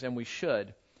things, and we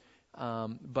should.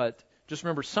 But just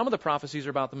remember, some of the prophecies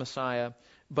are about the Messiah,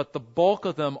 but the bulk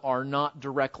of them are not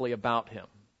directly about him.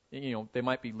 They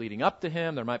might be leading up to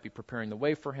him, they might be preparing the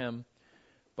way for him,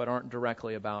 but aren't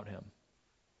directly about him.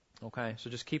 Okay, so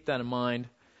just keep that in mind.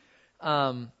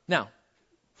 Now,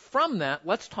 from that,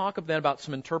 let's talk then about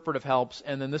some interpretive helps,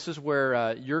 and then this is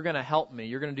where you're going to help me.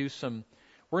 We're going to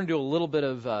do a little bit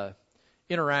of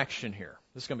interaction here.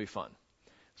 This is going to be fun.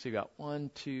 So you got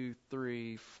 1, 2,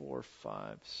 3, 4,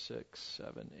 5, 6,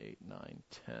 7, 8, 9,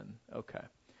 10. Okay.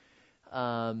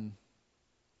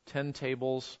 10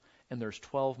 tables, and there's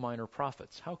 12 minor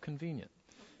prophets. How convenient.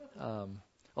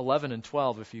 11 and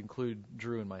 12 if you include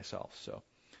Drew and myself. So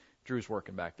Drew's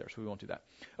working back there, so we won't do that.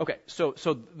 Okay, so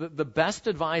the best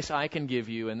advice I can give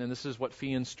you, and then this is what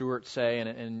Fee and Stewart say,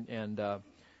 and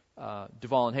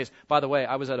Duvall and Hayes. By the way,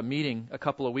 I was at a meeting a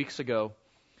couple of weeks ago,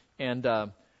 and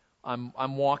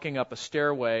I'm walking up a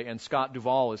stairway, and Scott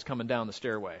Duvall is coming down the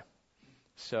stairway.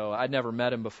 So I'd never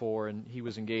met him before, and he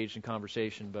was engaged in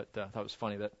conversation, but I thought it was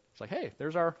funny that it's like, hey,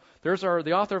 there's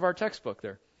the author of our textbook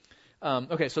there.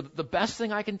 Okay, so the best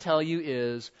thing I can tell you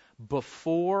is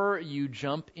before you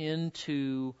jump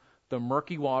into the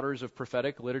murky waters of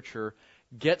prophetic literature,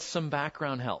 get some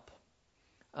background help.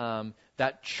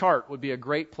 That chart would be a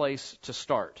great place to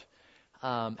start.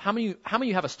 How many of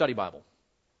you have a study Bible?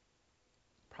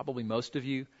 Probably most of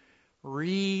you.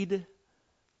 Read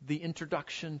the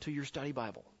introduction to your study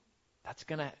Bible. That's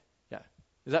yeah.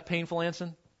 Is that painful,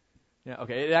 Anson? Yeah,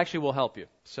 okay. It actually will help you.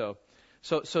 So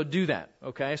do that,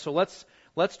 okay? So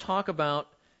let's talk about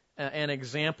an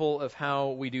example of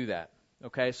how we do that,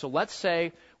 okay? So let's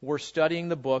say we're studying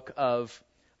the book of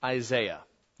Isaiah.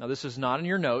 Now, this is not in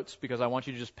your notes because I want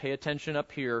you to just pay attention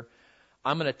up here.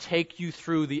 I'm going to take you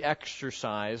through the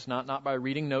exercise, not by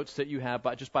reading notes that you have,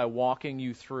 but just by walking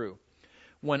you through.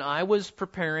 When I was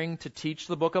preparing to teach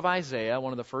the book of Isaiah,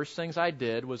 one of the first things I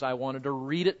did was I wanted to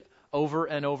read it over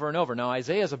and over and over. Now,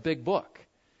 Isaiah is a big book.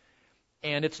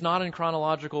 And it's not in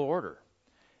chronological order.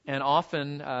 And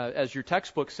often, as your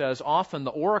textbook says, often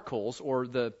the oracles or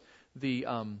the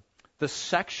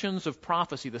sections of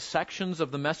prophecy, the sections of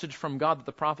the message from God that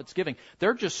the prophet's giving,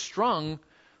 they're just strung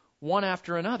one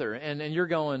after another. And you're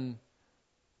going,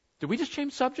 did we just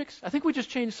change subjects? I think we just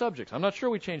changed subjects. I'm not sure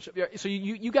we changed subjects. So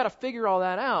you got to figure all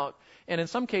that out. And in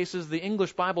some cases, the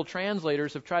English Bible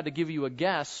translators have tried to give you a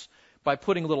guess by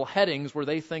putting little headings where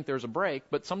they think there's a break,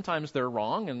 but sometimes they're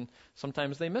wrong and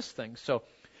sometimes they miss things. So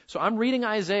I'm reading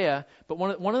Isaiah, but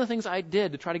one of the things I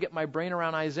did to try to get my brain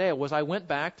around Isaiah was I went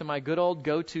back to my good old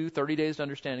go-to 30 Days to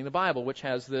Understanding the Bible, which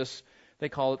has this, they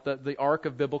call it the arc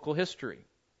of biblical history.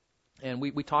 And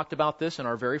we talked about this in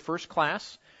our very first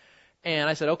class. And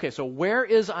I said, okay, so where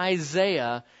is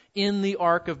Isaiah in the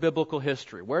arc of biblical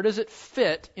history? Where does it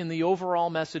fit in the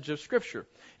overall message of Scripture?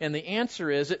 And the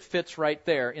answer is it fits right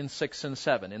there in 6 and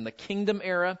 7, in the kingdom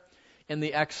era and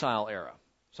the exile era.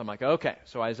 So I'm like, okay,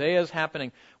 so Isaiah is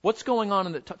happening. What's going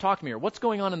on talk to me here. What's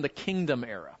going on in the kingdom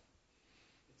era?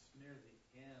 It's near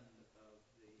the end of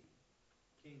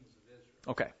the kings of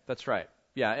Israel. Okay, that's right.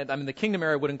 Yeah, and the kingdom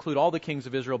era would include all the kings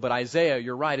of Israel, but Isaiah,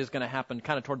 you're right, is going to happen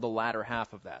kind of toward the latter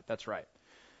half of that. That's right.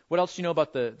 What else do you know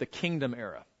about the kingdom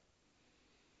era?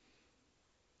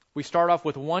 We start off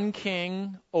with one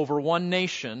king over one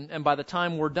nation, and by the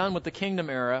time we're done with the kingdom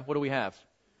era, what do we have?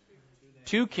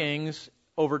 Two kings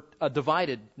over a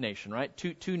divided nation, right?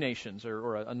 Two nations,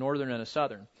 or a northern and a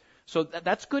southern. So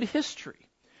that's good history,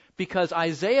 because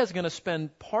Isaiah is going to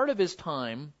spend part of his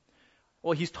time,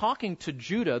 well, he's talking to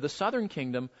Judah, the southern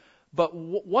kingdom, but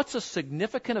what's a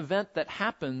significant event that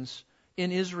happens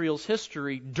in Israel's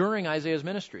history during Isaiah's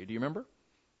ministry? Do you remember?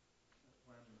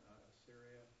 When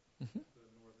Assyria, Mm-hmm. the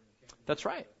northern kingdom. That's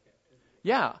right.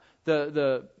 Yeah,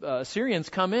 the Assyrians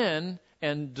come in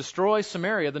and destroy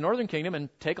Samaria, the northern kingdom, and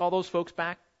take all those folks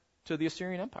back to the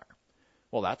Assyrian Empire.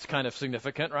 Well, that's kind of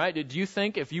significant, right? Do you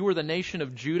think if you were the nation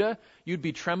of Judah, you'd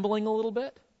be trembling a little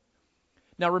bit?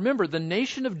 Now remember, the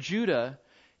nation of Judah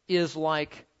is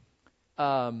like,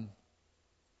 I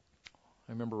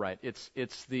remember right,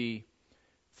 it's the,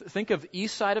 think of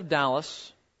east side of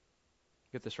Dallas,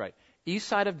 get this right, east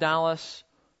side of Dallas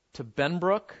to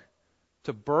Benbrook,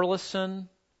 to Burleson,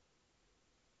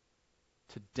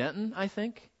 to Denton, I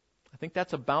think. I think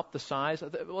that's about the size.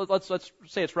 Let's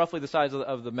say it's roughly the size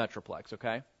of the Metroplex,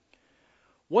 okay?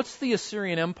 What's the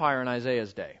Assyrian Empire in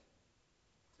Isaiah's day?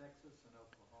 Texas and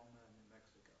Oklahoma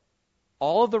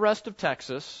all of the rest of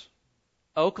Texas,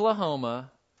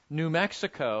 Oklahoma, New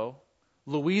Mexico,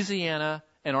 Louisiana,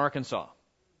 and Arkansas.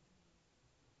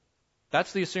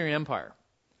 That's the Assyrian Empire.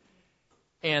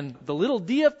 And the little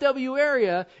DFW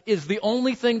area is the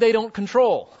only thing they don't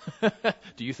control.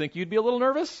 Do you think you'd be a little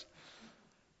nervous?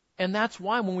 And that's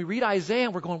why when we read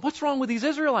Isaiah, we're going, what's wrong with these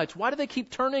Israelites? Why do they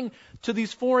keep turning to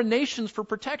these foreign nations for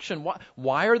protection?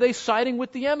 Why are they siding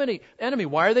with the enemy?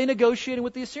 Why are they negotiating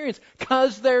with the Assyrians?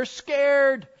 Because they're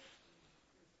scared.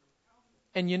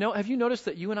 And have you noticed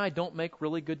that you and I don't make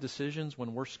really good decisions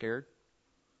when we're scared?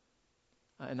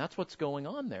 And that's what's going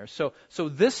on there. So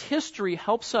this history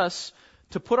helps us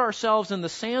to put ourselves in the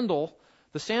sandals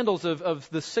of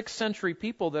the 6th century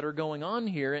people that are going on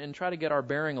here and try to get our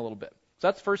bearing a little bit. So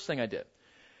that's the first thing I did.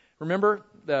 Remember,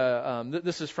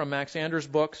 this is from Max Ander's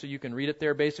book, so you can read it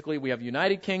there basically. We have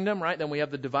United Kingdom, right? Then we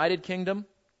have the divided kingdom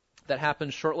that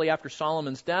happens shortly after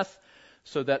Solomon's death,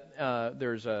 so that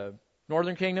there's a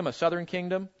northern kingdom, a southern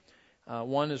kingdom.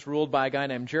 One is ruled by a guy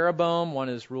named Jeroboam. One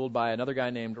is ruled by another guy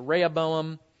named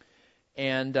Rehoboam.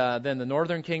 And then the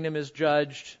northern kingdom is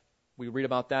judged. We read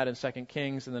about that in 2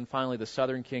 Kings. And then finally the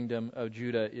southern kingdom of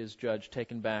Judah is judged,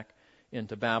 taken back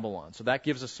into Babylon. So that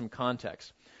gives us some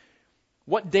context.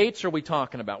 What dates are we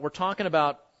talking about? We're talking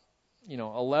about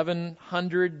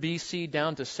 1100 BC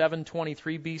down to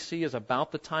 723 BC is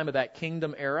about the time of that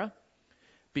kingdom era,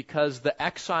 because the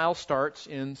exile starts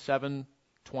in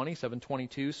 720,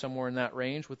 722, somewhere in that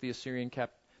range with the Assyrian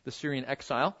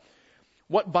exile.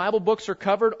 What Bible books are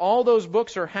covered? All those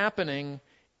books are happening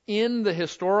in the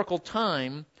historical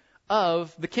time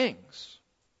of the kings.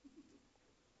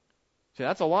 See,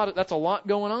 that's a lot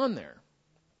going on there.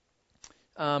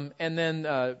 And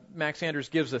then Max Anders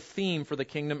gives a theme for the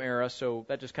kingdom era, so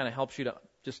that just kind of helps you to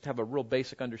just have a real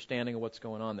basic understanding of what's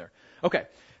going on there. Okay,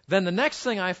 then the next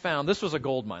thing I found, this was a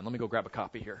gold mine. Let me go grab a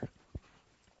copy here.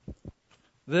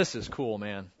 This is cool,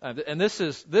 man. And this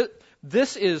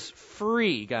is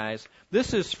free, guys.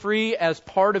 This is free as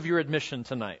part of your admission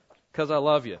tonight, because I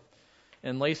love you.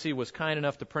 And Lacey was kind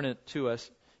enough to print it to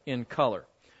us in color.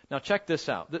 Now check this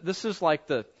out. This is like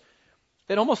it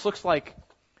almost looks like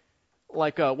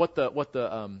what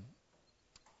the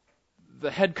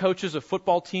head coaches of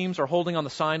football teams are holding on the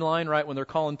sideline, right, when they're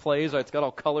calling plays. It's got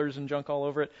all colors and junk all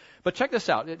over it. But check this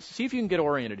out. See if you can get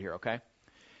oriented here, okay?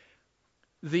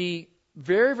 The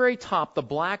very, very top, the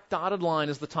black dotted line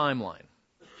is the timeline.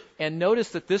 And notice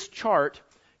that this chart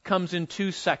comes in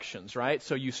 2 sections, right?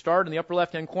 So you start in the upper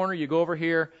left-hand corner, you go over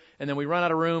here, and then we run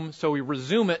out of room, so we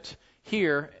resume it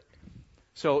here.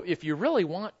 So if you really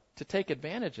want to take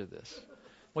advantage of this,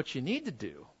 what you need to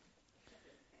do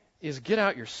is get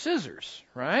out your scissors,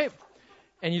 right?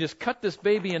 And you just cut this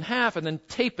baby in half and then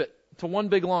tape it to one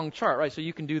big long chart, right? So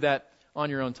you can do that on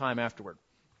your own time afterward.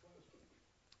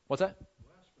 What's that?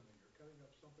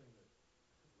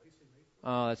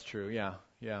 Oh, that's true. Yeah.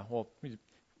 Well,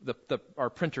 our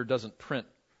printer doesn't print,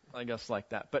 I guess, like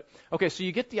that. But okay, so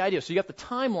you get the idea. So you got the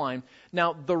timeline.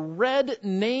 Now the red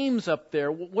names up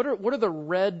there. What are the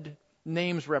red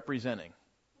names representing?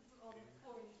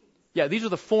 Yeah, these are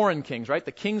the foreign kings, right?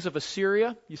 The kings of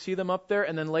Assyria. You see them up there,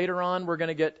 and then later on we're going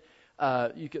to get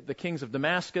the kings of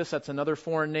Damascus. That's another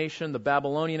foreign nation. The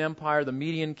Babylonian Empire, the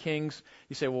Median kings.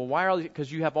 You say, well, why are these?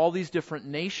 Because you have all these different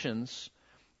nations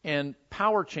and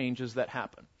power changes that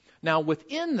happen. Now,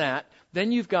 within that,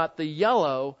 then you've got the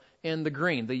yellow and the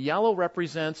green. The yellow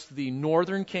represents the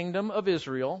northern kingdom of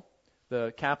Israel,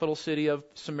 the capital city of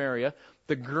Samaria.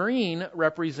 The green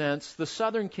represents the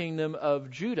southern kingdom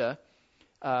of Judah,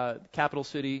 capital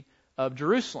city of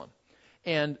Jerusalem.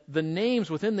 And the names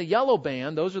within the yellow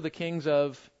band, those are the kings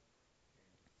of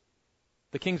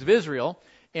Israel,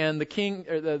 and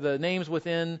the names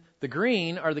within the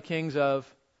green are the kings of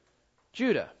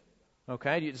Judah.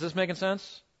 Okay, is this making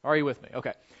sense? Are you with me?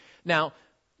 Okay. Now,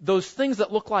 those things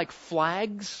that look like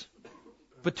flags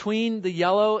between the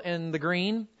yellow and the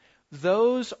green,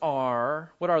 those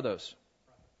are, what are those?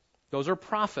 Those are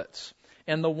prophets.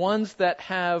 And the ones that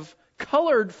have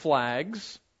colored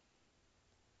flags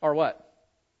are what?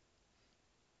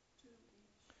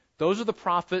 Those are the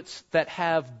prophets that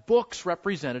have books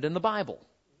represented in the Bible.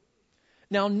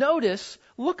 Now notice,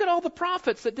 look at all the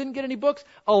prophets that didn't get any books.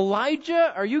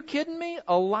 Elijah, are you kidding me?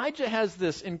 Elijah has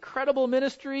this incredible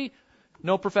ministry,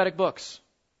 no prophetic books.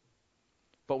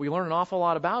 But we learn an awful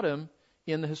lot about him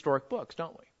in the historic books,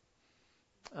 don't we?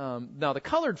 Now the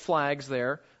colored flags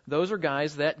there, those are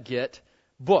guys that get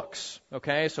books.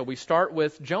 Okay, so we start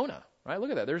with Jonah, right?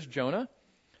 Look at that. There's Jonah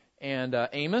and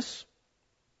Amos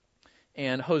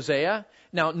and Hosea.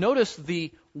 Now notice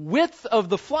the width of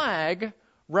the flag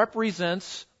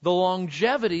represents the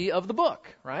longevity of the book,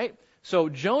 right? So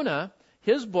Jonah,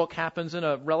 his book happens in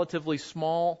a relatively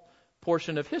small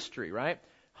portion of history, right?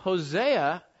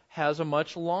 Hosea has a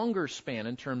much longer span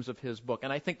in terms of his book.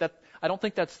 And I don't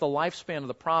think that's the lifespan of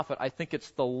the prophet. I think it's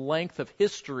the length of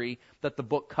history that the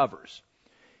book covers.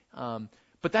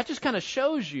 But that just kind of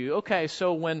shows you,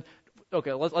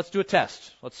 let's do a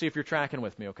test. Let's see if you're tracking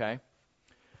with me, okay?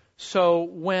 So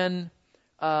when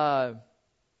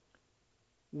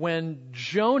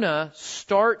Jonah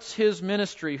starts his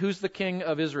ministry, who's the king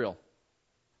of Israel?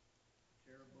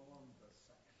 Jeroboam II.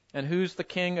 And who's the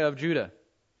king of Judah?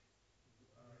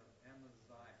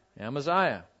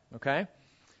 Amaziah, okay?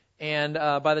 And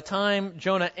by the time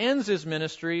Jonah ends his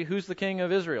ministry, who's the king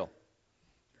of Israel?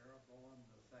 Jeroboam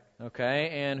II. Okay,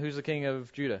 and who's the king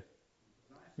of Judah?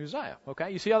 Uzziah.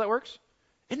 Okay, you see how that works?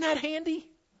 Isn't that handy?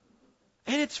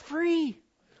 And it's free.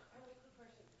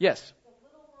 Yes. The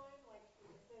little line, like it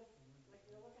says, like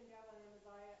you're looking down on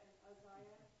Amaziah and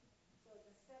Uzziah. So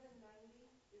the 790,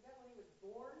 is that when he was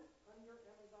born under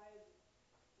Amaziah's,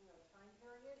 time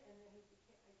period, and then he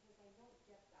became? Because I don't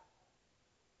get that one.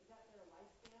 Is that their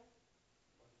lifespan?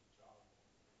 I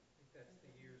think that's the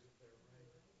years of their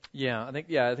reign.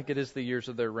 I think it is the years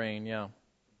of their reign. Yeah.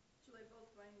 So they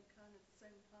both reign kind of at the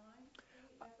same time.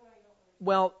 That's what I don't understand.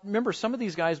 Well, remember, some of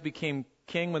these guys became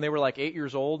king when they were like 8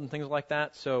 years old and things like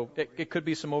that, so it could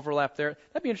be some overlap there.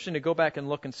 That'd be interesting to go back and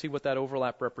look and see what that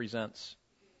overlap represents.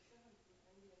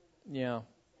 Yeah.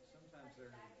 Sometimes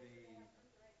there would be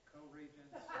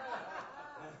co-regents.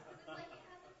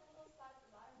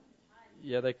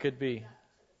 Yeah, that could be.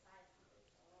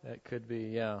 That could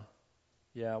be, yeah.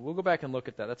 Yeah, we'll go back and look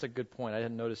at that. That's a good point. I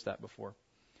hadn't noticed that before.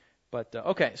 But,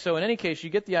 okay, so in any case, you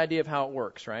get the idea of how it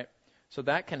works, right? So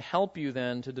that can help you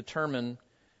then to determine,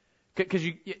 because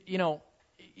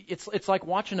it's like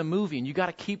watching a movie, and you got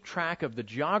to keep track of the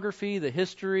geography, the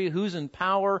history, who's in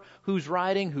power, who's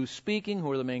writing, who's speaking,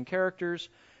 who are the main characters.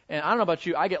 And I don't know about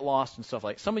you, I get lost in stuff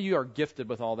like some of you are gifted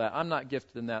with all that. I'm not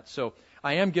gifted in that. So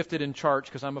I am gifted in charts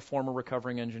because I'm a former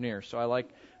recovering engineer. So I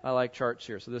like charts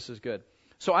here. So this is good.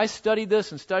 So I studied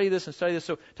this and studied this and studied this.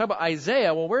 So talk about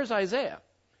Isaiah. Well, where's Isaiah?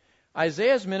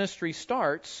 Isaiah's ministry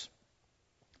starts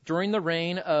during the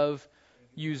reign of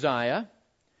Uzziah,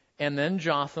 and then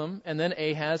Jotham, and then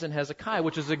Ahaz and Hezekiah,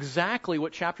 which is exactly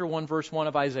what chapter 1, verse 1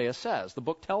 of Isaiah says. The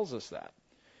book tells us that.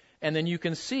 And then you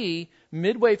can see,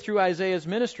 midway through Isaiah's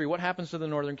ministry, what happens to the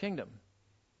northern kingdom?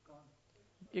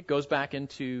 It goes back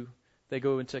they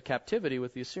go into captivity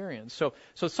with the Assyrians. So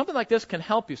something like this can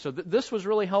help you. So this was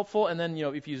really helpful, and then,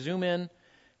 if you zoom in,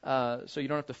 so you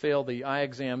don't have to fail the eye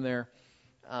exam there,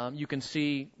 you can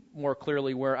see more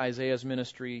clearly where Isaiah's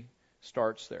ministry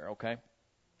starts there, okay?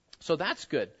 So that's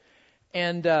good.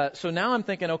 And so now I'm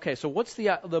thinking, okay, so what's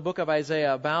the book of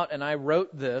Isaiah about? And I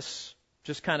wrote this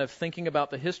just kind of thinking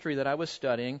about the history that I was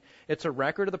studying. It's a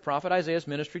record of the prophet Isaiah's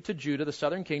ministry to Judah, the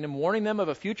southern kingdom, warning them of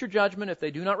a future judgment if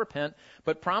they do not repent,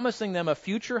 but promising them a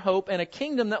future hope and a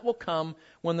kingdom that will come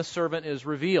when the servant is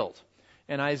revealed.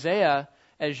 And Isaiah,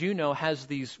 as you know, has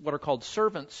these what are called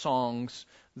servant songs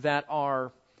that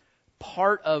are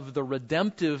part of the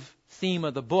redemptive theme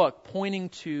of the book, pointing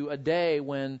to a day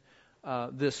when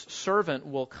this servant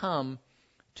will come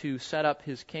to set up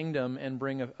his kingdom and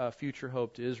bring a future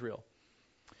hope to Israel.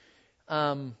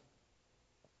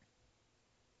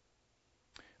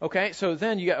 Okay, so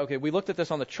then we looked at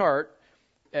this on the chart.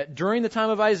 During the time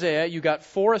of Isaiah, you got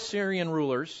 4 Assyrian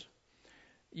rulers.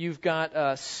 You've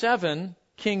got 7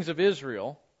 kings of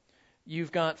Israel.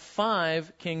 You've got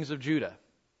 5 kings of Judah.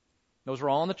 Those are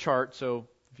all on the chart, so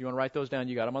if you want to write those down,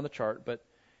 you got them on the chart. But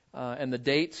and the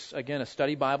dates, again, a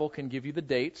study Bible can give you the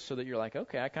dates so that you're like,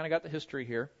 okay, I kind of got the history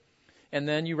here. And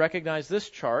then you recognize this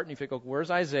chart, and you think, where's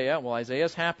Isaiah? Well,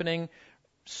 Isaiah's happening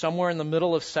somewhere in the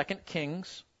middle of 2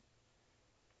 Kings,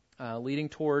 leading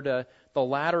toward the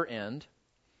latter end.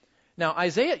 Now,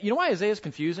 Isaiah, you know why Isaiah is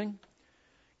confusing?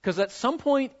 Because at some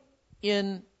point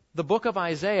in the book of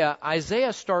Isaiah,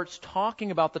 Isaiah starts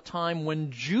talking about the time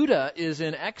when Judah is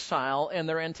in exile and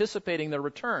they're anticipating their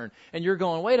return. And you're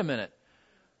going, wait a minute,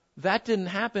 that didn't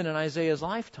happen in Isaiah's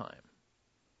lifetime.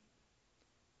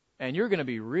 And you're going to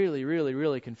be really, really,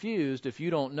 really confused if you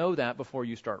don't know that before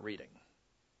you start reading.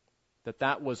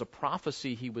 That was a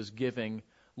prophecy he was giving,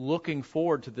 looking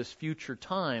forward to this future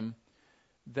time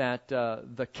that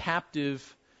the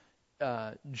captive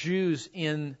Jews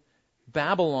in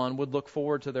Babylon would look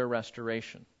forward to their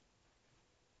restoration.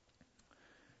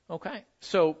 Okay,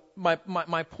 so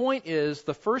my point is,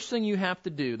 the first thing you have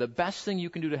to do, the best thing you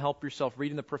can do to help yourself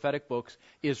reading the prophetic books,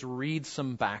 is read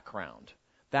some background.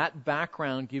 That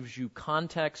background gives you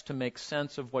context to make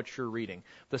sense of what you're reading.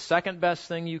 The second best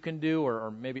thing you can do, or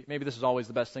maybe this is always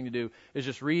the best thing to do, is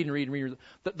just read and read and read.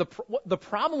 The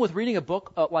problem with reading a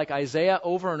book like Isaiah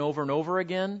over and over and over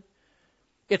again,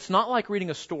 it's not like reading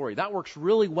a story. That works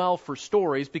really well for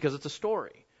stories because it's a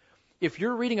story. If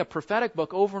you're reading a prophetic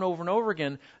book over and over and over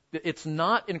again, it's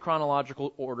not in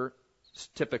chronological order.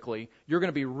 Typically, you're going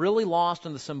to be really lost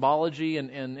in the symbology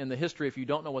and in the history if you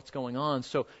don't know what's going on.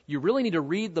 So you really need to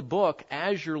read the book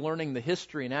as you're learning the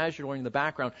history and as you're learning the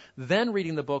background. Then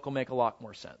reading the book will make a lot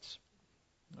more sense.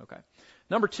 Okay.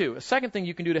 Number 2, a second thing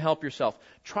you can do to help yourself.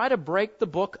 Try to break the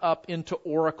book up into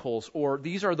oracles, or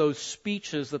these are those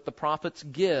speeches that the prophets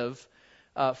give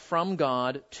from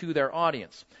God to their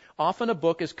audience. Often a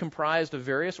book is comprised of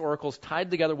various oracles tied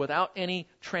together without any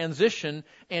transition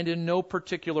and in no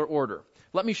particular order.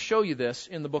 Let me show you this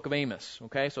in the book of Amos.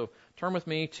 Okay, so turn with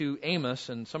me to Amos,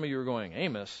 and some of you are going,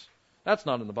 Amos? That's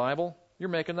not in the Bible. You're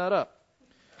making that up.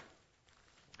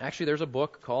 Actually, there's a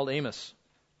book called Amos.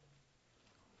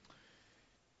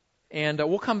 And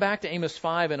we'll come back to Amos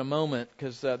 5 in a moment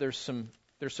because there's some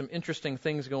interesting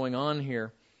things going on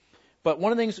here. But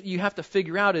one of the things you have to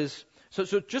figure out is,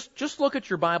 so just look at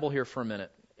your Bible here for a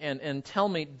minute and tell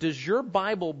me, does your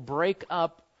Bible break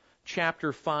up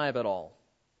chapter 5 at all?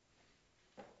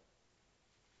 As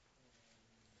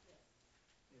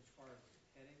far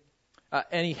as heading?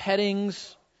 Any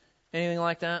headings, anything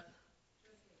like that?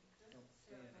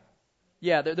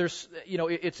 Yeah, there's,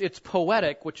 it's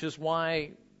poetic, which is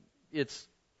why it's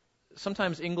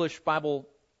sometimes English Bible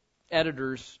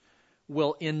editors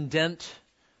will indent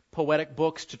poetic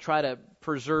books to try to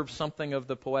preserve something of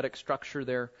the poetic structure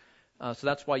there. So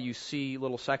that's why you see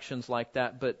little sections like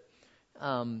that. But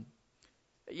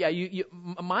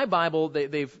my Bible,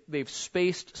 they've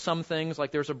spaced some things,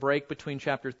 like there's a break between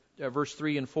verse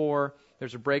 3 and 4.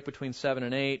 There's a break between 7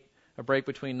 and 8. A break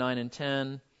between 9 and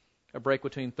 10. A break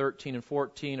between 13 and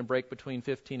 14. A break between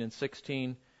 15 and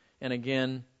 16. And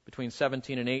again, between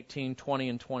 17 and 18, 20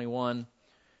 and 21.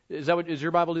 Does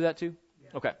your Bible do that too? Yeah.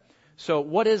 Okay. So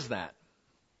what is that?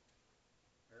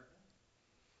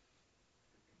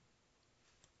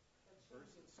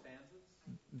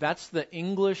 That's the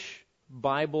English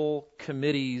Bible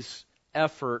Committee's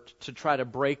effort to try to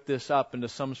break this up into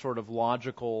some sort of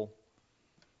logical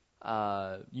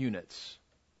units.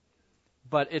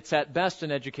 But it's at best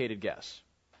an educated guess.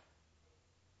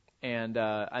 And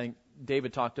I think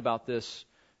David talked about this,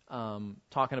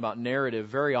 talking about narrative.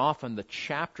 Very often the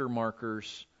chapter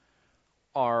markers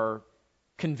are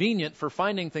convenient for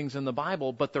finding things in the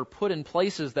Bible, but they're put in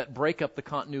places that break up the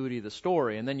continuity of the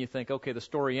story. And then you think, okay, the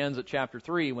story ends at chapter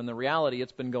 3, when the reality,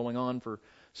 it's been going on for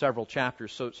several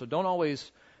chapters. So don't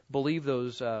always believe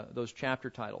those chapter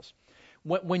titles.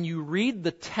 When you read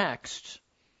the text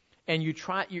and you're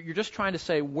just trying to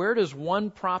say, where does one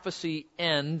prophecy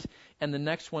end and the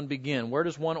next one begin? Where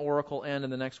does one oracle end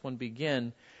and the next one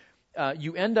begin?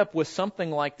 You end up with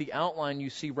something like the outline you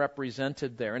see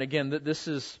represented there. And again, this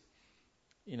is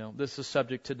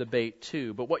subject to debate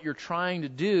too. But what you're trying to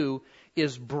do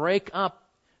is break up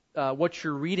what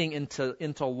you're reading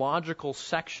into logical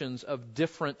sections of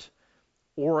different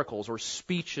oracles or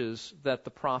speeches that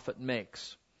the prophet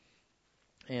makes.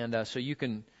 And so you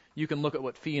can look at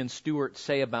what Fee and Stewart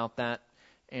say about that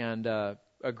and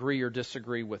agree or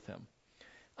disagree with him.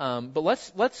 But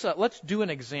let's do an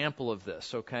example of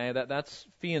this, okay? That's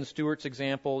Fee and Stewart's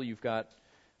example. You've got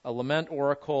a lament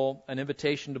oracle, an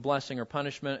invitation to blessing or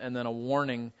punishment, and then a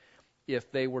warning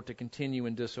if they were to continue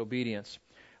in disobedience.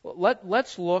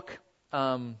 Let's look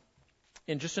in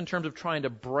terms of trying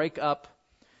to break up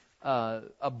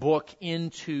a book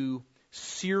into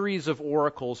series of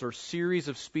oracles or series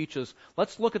of speeches.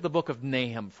 Let's look at the book of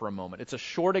Nahum for a moment. It's a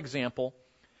short example.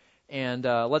 And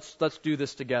let's do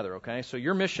this together, okay? So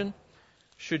your mission,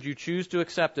 should you choose to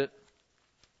accept it,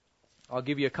 I'll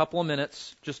give you a couple of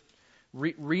minutes. Just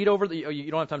read over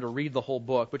you don't have time to read the whole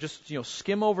book, but just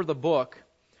skim over the book,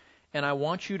 and I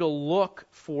want you to look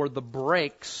for the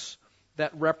breaks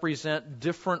that represent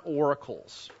different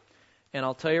oracles. And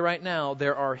I'll tell you right now,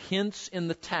 there are hints in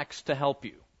the text to help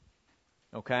you.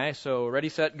 Okay? So ready,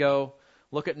 set, go.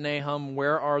 Look at Nahum.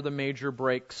 Where are the major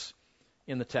breaks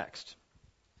in the text?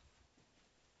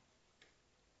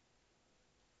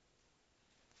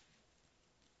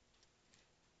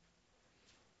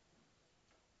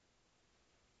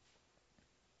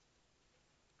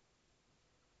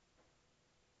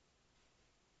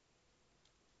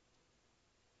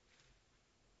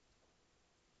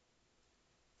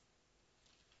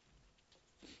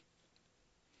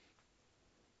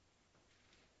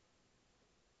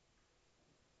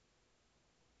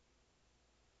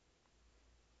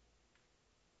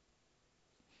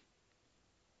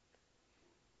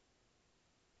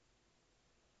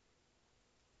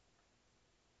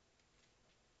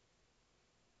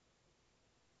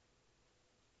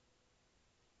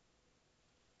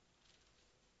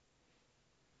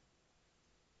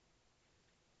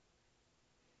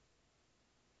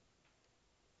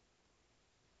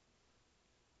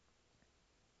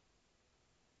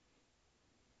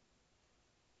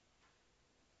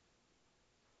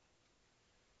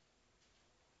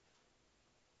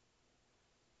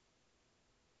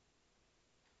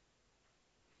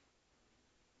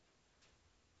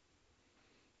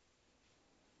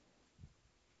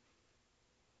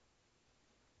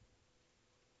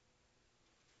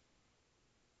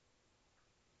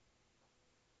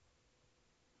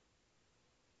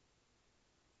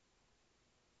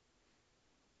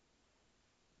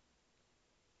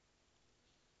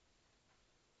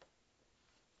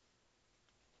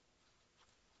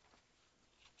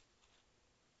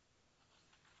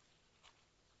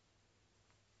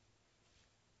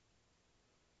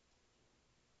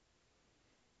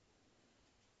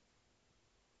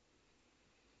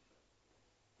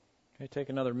 Okay, take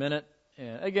another minute.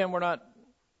 And again, we're not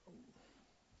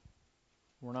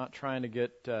trying to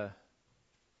get.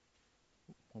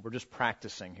 We're just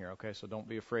practicing here. Okay, so don't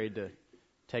be afraid to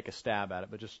take a stab at it,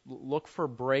 but just look for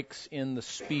breaks in the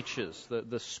speeches,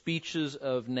 the speeches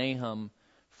of Nahum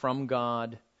from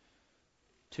God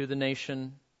to the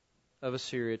nation of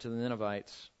Assyria, to the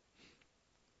Ninevites.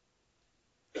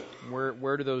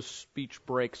 Where do those speech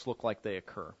breaks look like they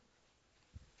occur?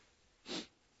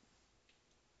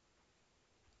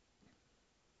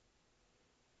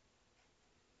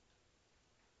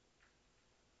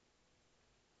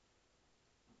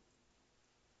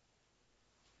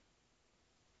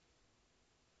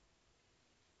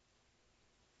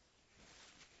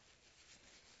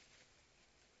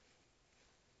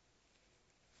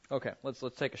 Okay, let's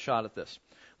take a shot at this.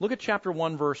 Look at chapter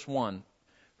 1, verse 1.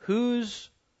 Who's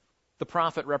the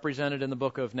prophet represented in the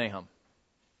book of Nahum?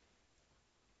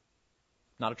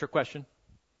 Not a trick question.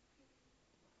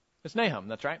 It's Nahum,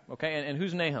 that's right. Okay, and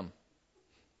who's Nahum?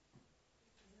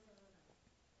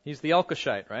 He's the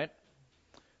Elkoshite, right?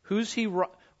 Who's he?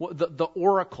 The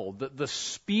oracle, the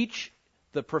speech,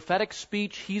 the prophetic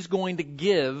speech he's going to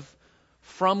give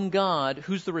from God.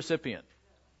 Who's the recipient?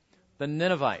 The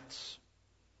Ninevites.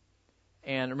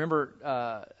 And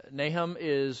remember, Nahum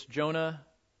is Jonah,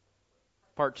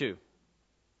 part 2.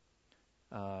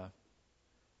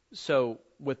 So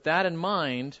with that in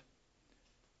mind,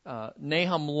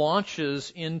 Nahum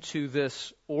launches into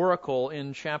this oracle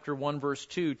in chapter 1, verse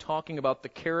 2, talking about the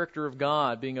character of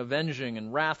God being avenging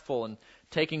and wrathful and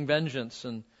taking vengeance,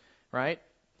 and right?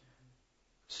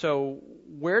 So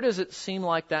where does it seem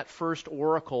like that first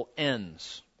oracle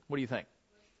ends? What do you think?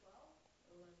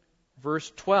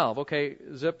 Verse 12. Okay,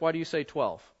 Zip, why do you say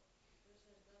 12?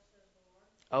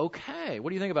 Okay, what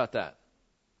do you think about that?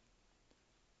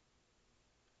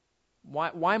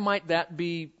 Why might that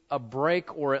be a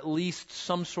break or at least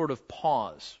some sort of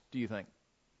pause, do you think?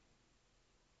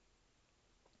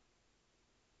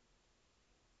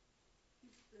 He's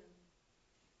been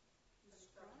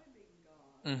describing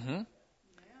God. Mm-hmm.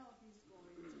 Now he's going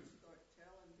to start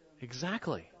telling them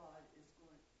Exactly. God is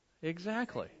going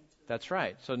Exactly. That's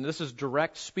right. So this is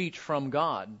direct speech from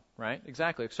God, right?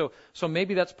 Exactly. So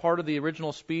maybe that's part of the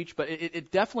original speech, but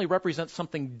it definitely represents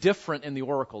something different in the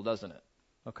oracle, doesn't it?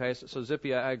 Okay, so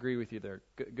Zippy, I agree with you there.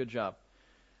 Good job.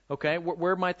 Okay,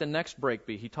 where might the next break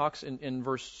be? He talks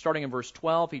starting in verse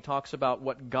 12, he talks about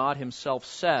what God himself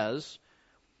says.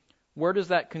 Where does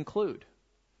that conclude?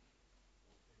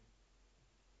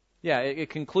 Yeah, it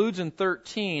concludes in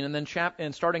 13, and then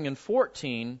and starting in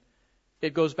 14,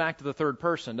 it goes back to the third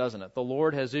person, doesn't it? The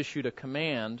Lord has issued a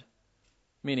command,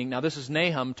 meaning, now this is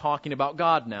Nahum talking about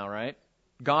God now, right?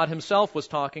 God himself was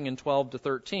talking in 12 to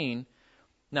 13.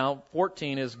 Now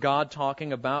 14 is God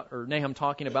talking about, or Nahum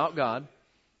talking about God.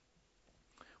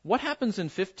 What happens in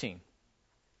 15?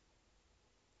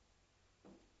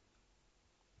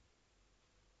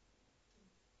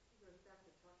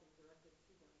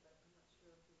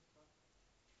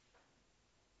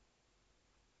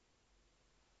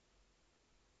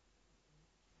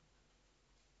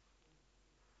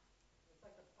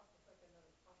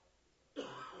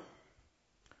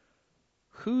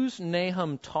 Who's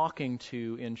Nahum talking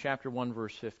to in chapter 1,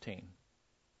 verse 15?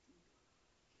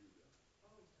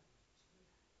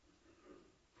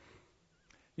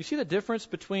 You see the difference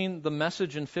between the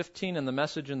message in 15 and the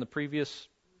message in the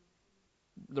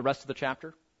rest of the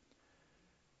chapter?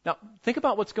 Now, think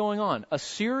about what's going on.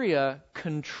 Assyria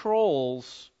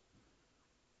controls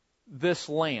this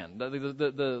land,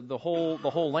 the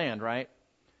whole land, right?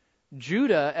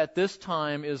 Judah at this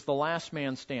time is the last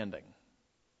man standing.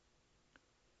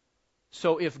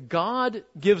 So if God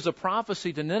gives a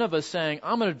prophecy to Nineveh saying,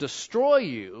 I'm going to destroy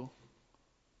you,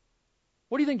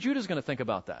 what do you think Judah's going to think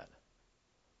about that?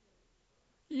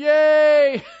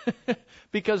 Yay!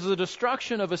 Because the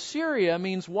destruction of Assyria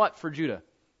means what for Judah?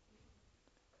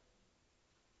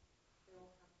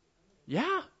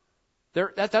 Yeah.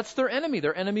 That's their enemy.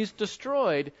 Their enemy's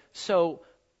destroyed. So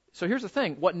here's the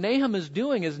thing. What Nahum is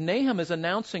doing is Nahum is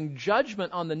announcing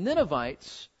judgment on the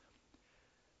Ninevites,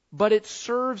 but it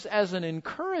serves as an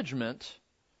encouragement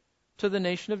to the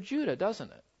nation of Judah, doesn't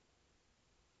it?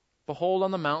 Behold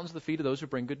on the mountains the feet of those who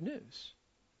bring good news.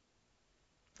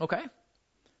 Okay.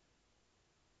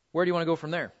 Where do you want to go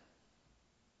from there?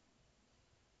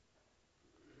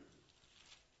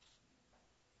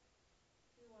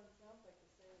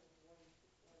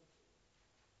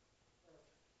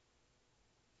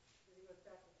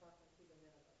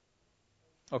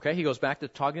 Okay, he goes back to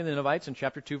talking to the Ninevites in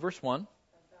chapter 2, verse 1.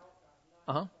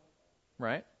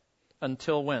 Right.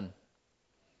 Until when?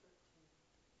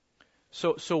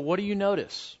 So what do you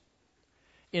notice?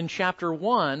 In chapter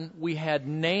 1, we had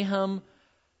Nahum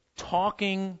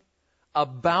talking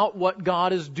about what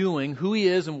God is doing, who He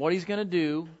is and what He's going to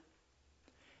do.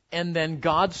 And then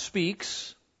God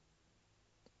speaks.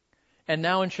 And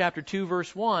now in chapter 2,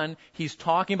 verse 1, He's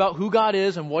talking about who God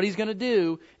is and what He's going to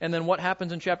do. And then what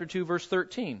happens in chapter 2, verse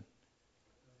 13?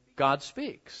 God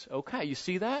speaks. Okay, you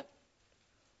see that?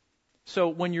 So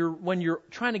when you're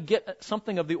trying to get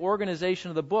something of the organization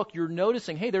of the book, you're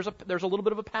noticing, hey, there's a little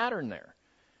bit of a pattern there.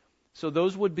 So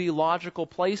those would be logical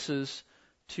places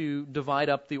to divide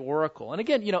up the oracle. And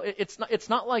again, it's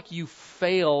not like you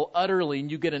fail utterly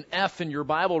and you get an F in your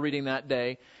Bible reading that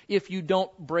day if you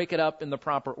don't break it up in the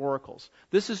proper oracles.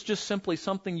 This is just simply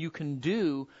something you can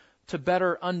do to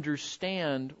better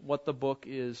understand what the book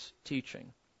is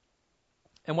teaching.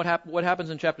 And what happens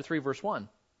in chapter 3, verse 1?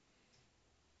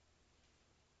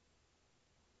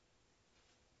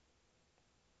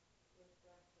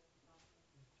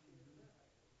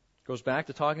 Goes back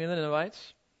to talking to the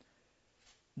Ninevites.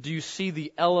 Do you see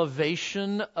the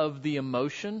elevation of the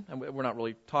emotion? And we're not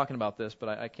really talking about this, but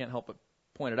I can't help but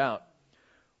point it out.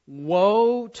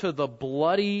 Woe to the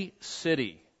bloody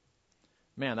city.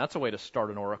 Man, that's a way to start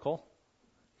an oracle.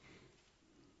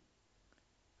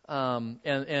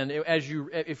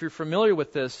 If you're familiar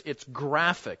with this, it's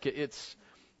graphic. It's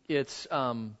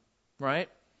right.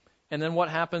 And then what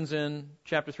happens in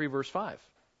chapter 3, verse 5?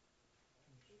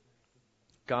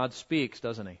 God speaks,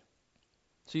 doesn't He?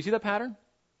 So you see that pattern?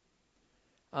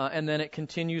 And then it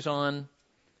continues on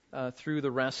through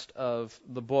the rest of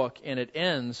the book, and it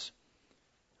ends.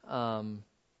 And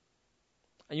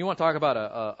you want to talk about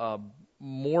a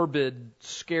morbid,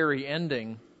 scary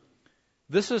ending.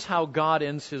 This is how God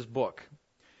ends His book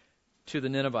to the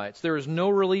Ninevites. There is no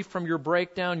relief from your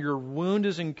breakdown. Your wound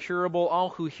is incurable.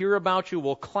 All who hear about you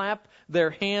will clap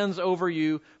their hands over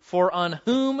you. For on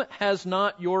whom has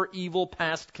not your evil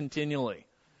passed continually?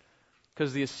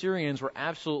 Because the Assyrians were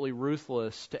absolutely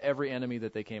ruthless to every enemy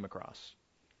that they came across.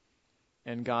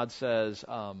 And God says,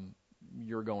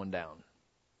 you're going down.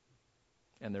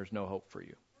 And there's no hope for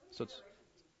you. So it's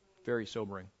very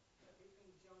sobering.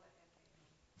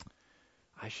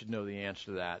 I should know the answer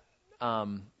to that.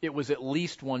 It was at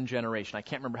least one generation. I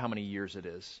can't remember how many years it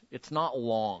is. It's not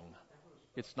long.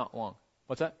 It's not long.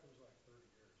 What's that?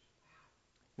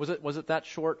 Was it that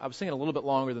short? I was thinking a little bit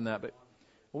longer than that, but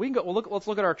we can go. Let's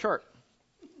look at our chart.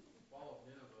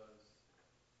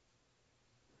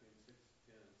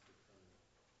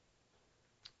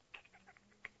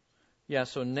 Yeah,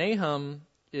 so Nahum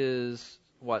is,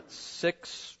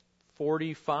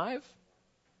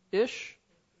 645-ish?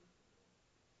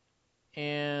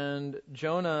 And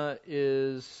Jonah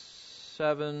is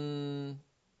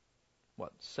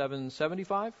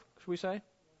 775, should we say?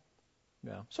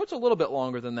 Yeah. So it's a little bit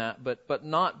longer than that, but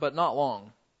not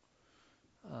long.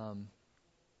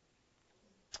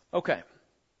 Okay.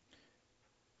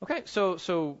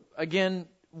 So again,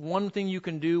 one thing you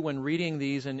can do when reading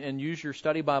these and use your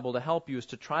study Bible to help you is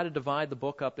to try to divide the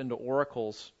book up into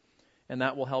oracles, and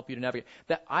that will help you to navigate.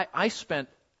 I spent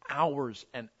hours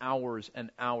and hours and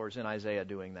hours in Isaiah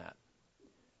doing that.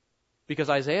 Because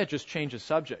Isaiah just changes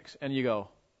subjects, and you go,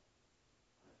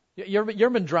 you ever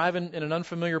been driving in an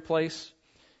unfamiliar place,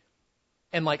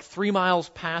 and like 3 miles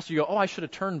past, you go, oh, I should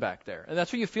have turned back there. And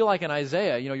that's what you feel like in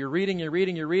Isaiah. You're reading, and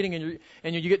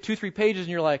you get 2-3 pages, and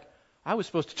you're like, I was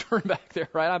supposed to turn back there,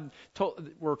 right?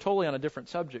 We're totally on a different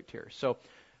subject here. So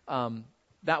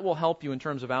that will help you in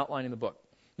terms of outlining the book.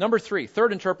 Number 3,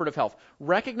 third interpretive help.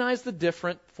 Recognize the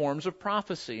different forms of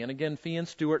prophecy. And again, Fee and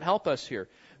Stewart help us here.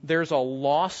 There's a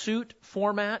lawsuit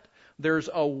format, there's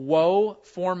a woe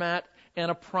format,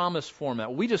 and a promise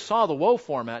format. We just saw the woe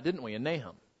format, didn't we, in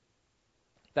Nahum?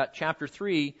 That chapter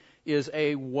 3 is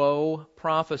a woe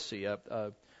prophecy.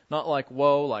 Not like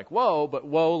woe, but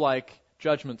woe like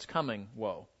judgment's coming,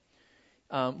 woe.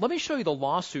 Let me show you the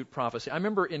lawsuit prophecy. I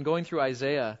remember in going through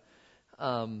Isaiah,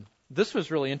 this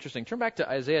was really interesting. Turn back to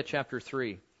Isaiah chapter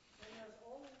 3.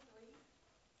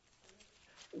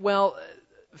 Well,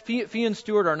 Fee and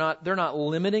Stewart they're not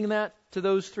limiting that to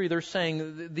those 3. They're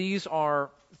saying these are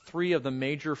 3 of the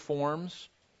major forms.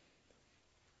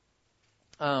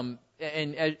 And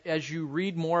as you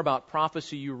read more about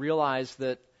prophecy, you realize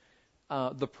that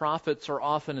the prophets are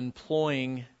often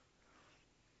employing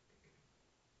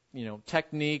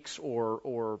techniques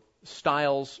or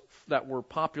styles that were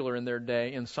popular in their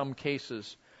day in some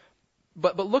cases.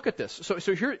 But look at this.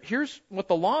 So here's what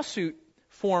the lawsuit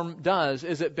form does,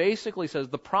 is it basically says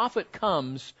the prophet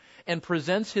comes and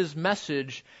presents his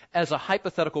message as a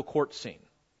hypothetical court scene.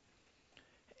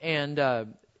 And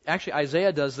actually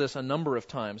Isaiah does this a number of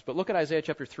times. But look at Isaiah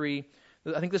chapter 3.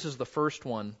 I think this is the first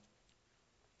one.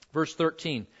 Verse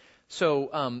 13.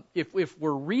 So if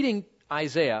we're reading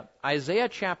Isaiah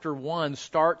chapter 1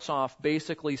 starts off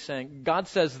basically saying, God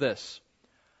says this,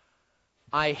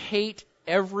 I hate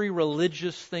every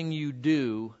religious thing you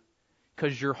do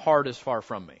because your heart is far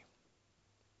from me.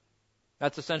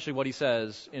 That's essentially what he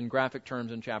says in graphic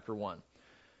terms in chapter 1.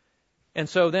 And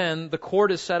so then the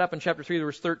court is set up in chapter 3,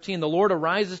 verse 13. The Lord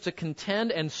arises to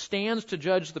contend and stands to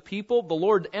judge the people. The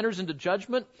Lord enters into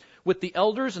judgment with the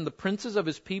elders and the princes of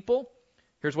his people.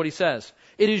 Here's what he says.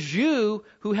 It is you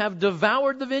who have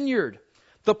devoured the vineyard.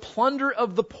 The plunder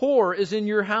of the poor is in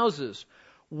your houses.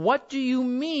 What do you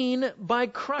mean by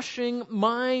crushing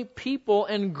my people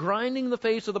and grinding the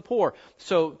face of the poor?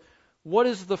 So what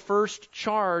is the first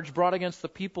charge brought against the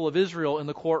people of Israel in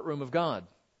the courtroom of God?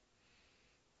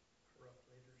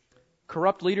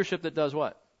 Corrupt leadership that does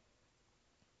what?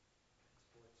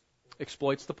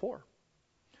 Exploits the poor.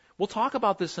 We'll talk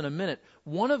about this in a minute.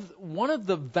 One of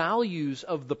the values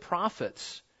of the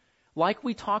prophets, like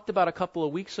we talked about a couple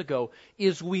of weeks ago,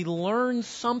 is we learn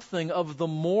something of the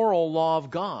moral law of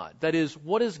God. That is,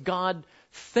 what does God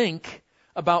think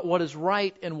about what is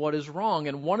right and what is wrong?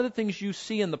 And one of the things you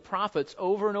see in the prophets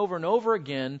over and over and over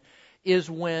again is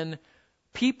when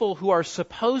people who are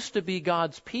supposed to be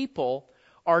God's people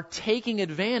are taking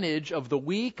advantage of the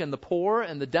weak and the poor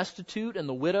and the destitute and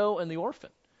the widow and the orphan.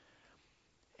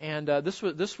 And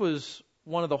this was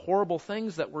one of the horrible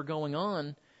things that were going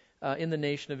on in the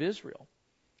nation of Israel.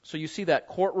 So you see that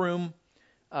courtroom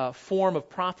form of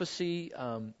prophecy.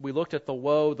 We looked at the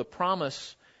woe, the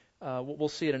promise. We'll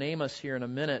see it in Amos here in a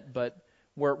minute, but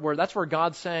where that's where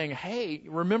God's saying, hey,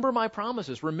 remember my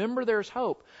promises. Remember there's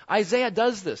hope. Isaiah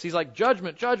does this. He's like,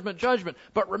 judgment, judgment, judgment.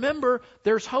 But remember,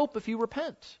 there's hope if you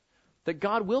repent, that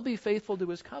God will be faithful to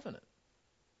his covenant.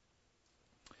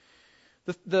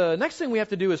 The next thing we have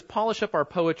to do is polish up our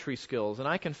poetry skills. And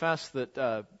I confess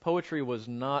that poetry was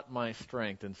not my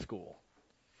strength in school.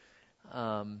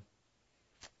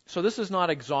 So this is not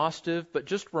exhaustive, but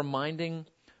just reminding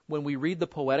when we read the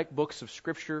poetic books of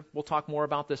Scripture. We'll talk more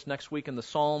about this next week in the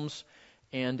Psalms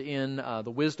and in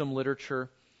the wisdom literature.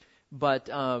 But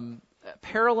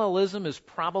parallelism is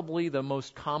probably the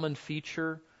most common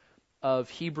feature of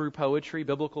Hebrew poetry,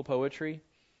 biblical poetry.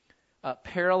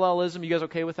 Parallelism, you guys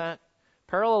okay with that?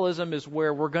 Parallelism is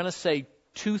where we're going to say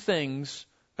two things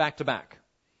back to back.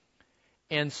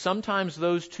 And sometimes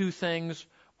those two things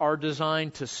are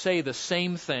designed to say the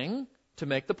same thing to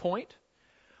make the point,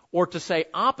 or to say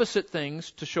opposite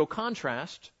things to show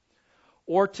contrast,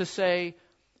 or to say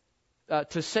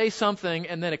something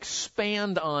and then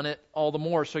expand on it all the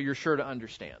more so you're sure to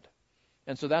understand.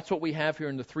 And so that's what we have here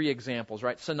in the three examples,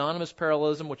 right? Synonymous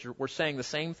parallelism, which we're saying the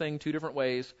same thing two different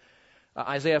ways.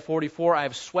 Isaiah 44, I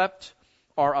have swept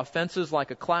our offenses like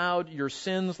a cloud, your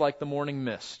sins like the morning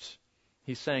mist.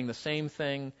 He's saying the same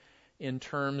thing in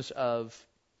terms of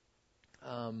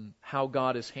how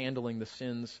God is handling the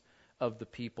sins of the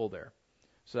people there.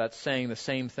 So that's saying the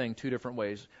same thing two different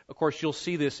ways. Of course, you'll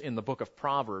see this in the book of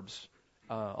Proverbs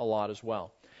a lot as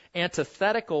well.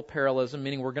 Antithetical parallelism,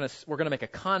 meaning we're going to make a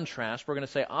contrast. We're going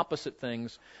to say opposite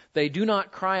things. They do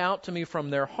not cry out to me from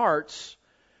their hearts,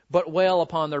 but wail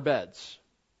upon their beds.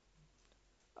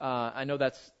 I know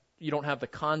you don't have the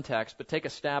context, but take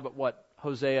a stab at what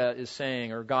Hosea is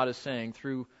saying, or God is saying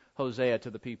through Hosea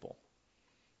to the people.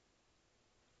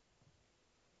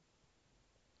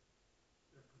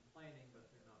 They're complaining, but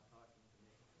they're not talking to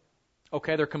me.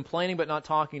 Okay, they're complaining but not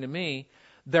talking to me.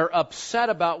 They're upset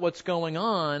about what's going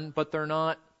on, but they're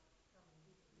not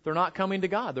coming to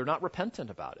God. They're not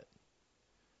repentant about it.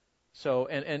 So,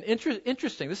 and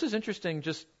interesting. This is interesting.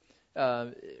 Just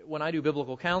when I do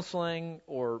biblical counseling,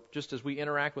 or just as we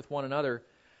interact with one another,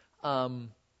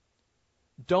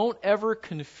 don't ever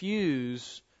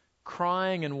confuse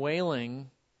crying and wailing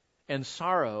and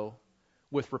sorrow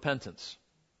with repentance.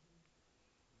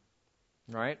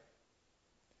 Right?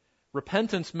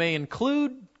 Repentance may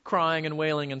include crying and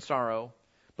wailing and sorrow,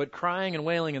 but crying and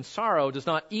wailing and sorrow does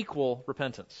not equal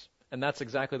repentance. And that's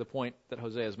exactly the point that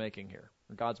Hosea is making here,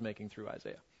 or God's making through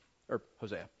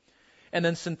Hosea. And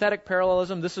then synthetic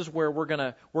parallelism, this is where we're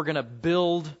gonna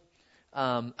build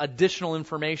additional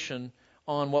information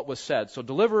on what was said. So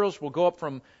deliverers will go up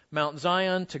from Mount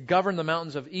Zion to govern the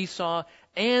mountains of Esau,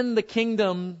 and the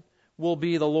kingdom will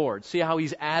be the Lord. See how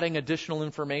he's adding additional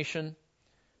information?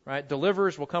 Right?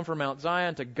 Deliverers will come from Mount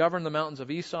Zion to govern the mountains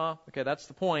of Esau. Okay, that's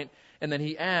the point. And then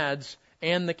he adds,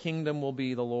 and the kingdom will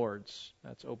be the Lord's.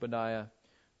 That's Obadiah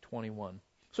 21.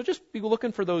 So just be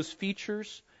looking for those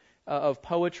features of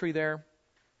poetry there.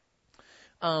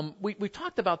 We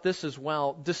talked about this as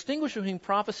well. Distinguish between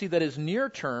prophecy that is near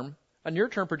term, A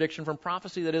near-term prediction from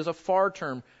prophecy that is a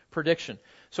far-term prediction.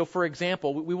 So, for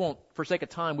example, we won't, for sake of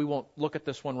time, we won't look at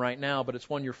this one right now, but it's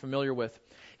one you're familiar with.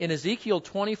 In Ezekiel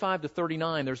 25 to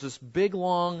 39, there's this big,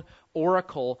 long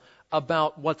oracle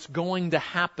about what's going to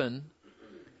happen,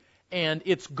 and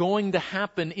it's going to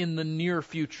happen in the near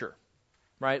future,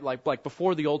 right? Like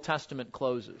before the Old Testament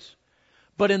closes.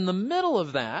 But in the middle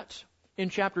of that, in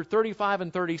chapter 35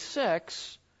 and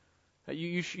 36,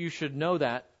 you should know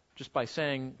that just by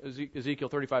saying Ezekiel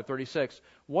 35, 36.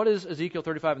 What does Ezekiel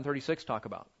 35 and 36 talk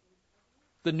about?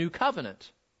 The new covenant.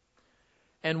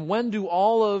 And when do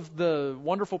all of the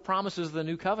wonderful promises of the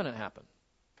new covenant happen?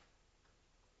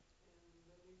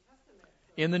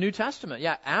 In the New Testament.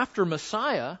 Yeah, after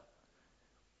Messiah.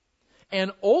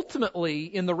 And ultimately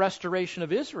in the restoration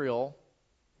of Israel,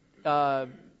 in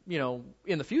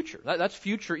the future. That's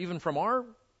future even from our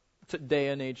day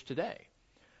and age today.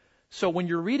 So when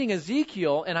you're reading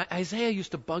Ezekiel, and Isaiah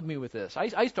used to bug me with this.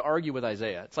 I used to argue with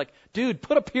Isaiah. It's like, dude,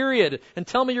 put a period and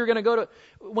tell me you're going to go to...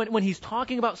 When he's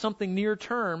talking about something near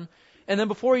term, and then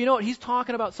before you know it, he's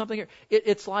talking about something here.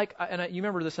 It's like, and you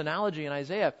remember this analogy in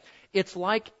Isaiah, it's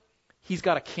like he's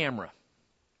got a camera.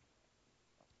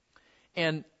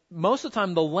 And most of the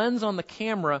time, the lens on the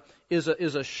camera is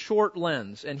a short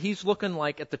lens, and he's looking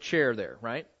like at the chair there,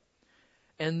 right?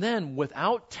 And then,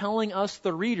 without telling us,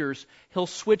 the readers, he'll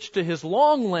switch to his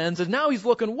long lens, and now he's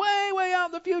looking way, way out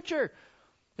in the future.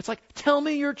 It's like, tell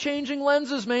me you're changing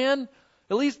lenses, man.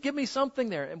 At least give me something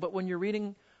there. But when you're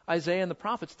reading Isaiah and the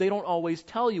prophets, they don't always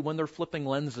tell you when they're flipping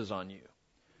lenses on you.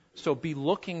 So be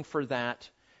looking for that.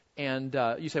 And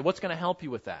you say, what's going to help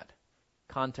you with that?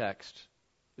 Context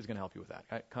is going to help you with that.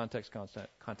 Right?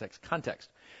 Context.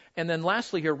 And then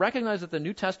lastly here, recognize that the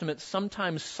New Testament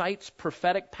sometimes cites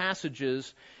prophetic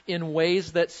passages in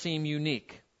ways that seem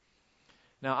unique.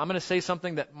 Now, I'm going to say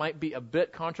something that might be a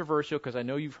bit controversial because I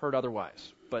know you've heard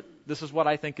otherwise, but this is what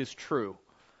I think is true.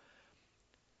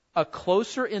 A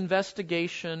closer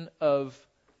investigation of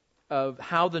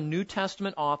how the New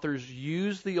Testament authors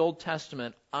use the Old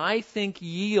Testament, I think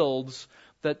yields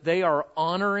that they are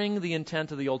honoring the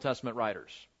intent of the Old Testament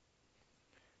writers.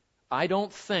 I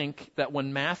don't think that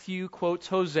when Matthew quotes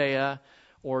Hosea,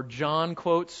 or John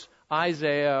quotes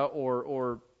Isaiah,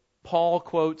 or Paul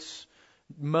quotes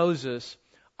Moses,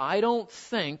 I don't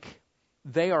think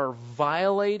they are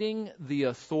violating the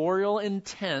authorial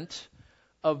intent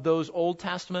of those Old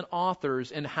Testament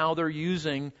authors and how they're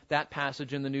using that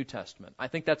passage in the New Testament. I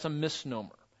think that's a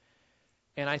misnomer.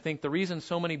 And I think the reason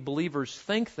so many believers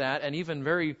think that, and even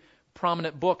very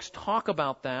prominent books talk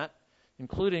about that,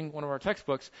 including one of our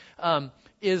textbooks,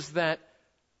 is that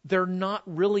they're not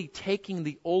really taking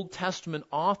the Old Testament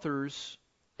authors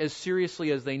as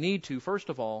seriously as they need to, first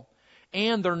of all,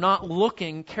 and they're not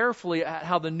looking carefully at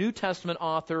how the New Testament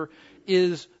author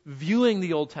is viewing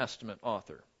the Old Testament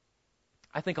author.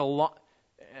 I think a lot...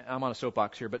 I'm on a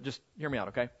soapbox here, but just hear me out,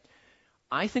 okay?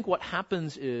 I think what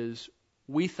happens is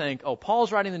we think, oh,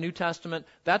 Paul's writing the New Testament,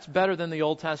 that's better than the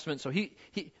Old Testament, so he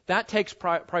that takes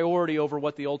priority over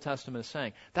what the Old Testament is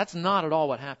saying. That's not at all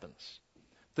what happens.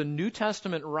 The New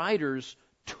Testament writers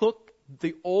took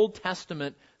the Old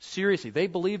Testament seriously. They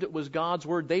believed it was God's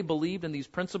Word. They believed in these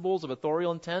principles of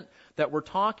authorial intent that we're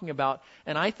talking about.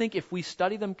 And I think if we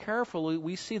study them carefully,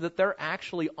 we see that they're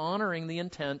actually honoring the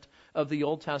intent of the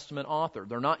Old Testament author.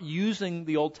 They're not using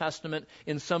the Old Testament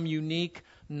in some unique,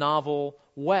 novel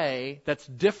way that's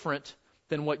different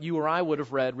than what you or I would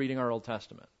have read reading our Old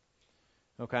Testament.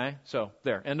 Okay? So,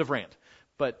 there, end of rant.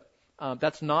 But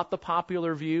that's not the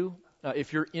popular view.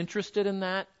 If you're interested in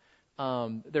that,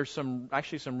 there's some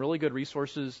really good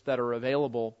resources that are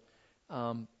available.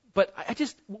 But I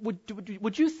just,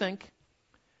 would you think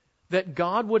that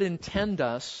God would intend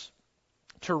us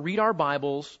to read our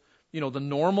Bibles, the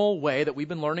normal way that we've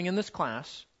been learning in this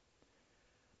class,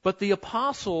 but the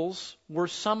apostles were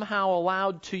somehow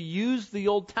allowed to use the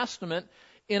Old Testament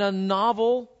in a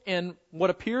novel and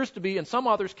what appears to be, in some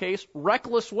author's case,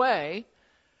 reckless way?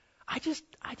 I just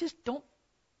don't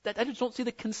see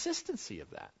the consistency of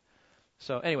that.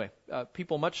 So anyway,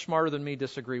 people much smarter than me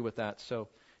disagree with that. So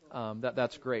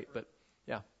that's great. But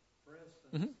yeah. For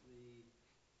instance,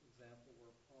 the example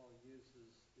where Paul uses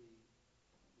the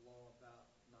law about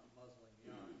not muzzling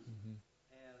the ox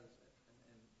as,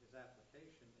 and his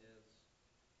application is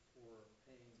for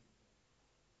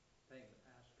paying the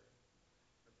pastor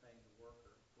or paying the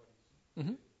worker what he's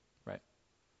doing. Right.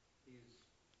 He's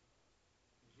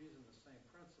using the same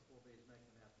principle, but he's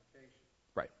making an application.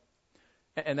 Right.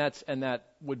 And that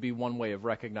would be one way of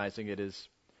recognizing it. Is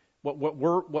what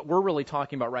we're really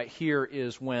talking about right here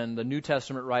is when the New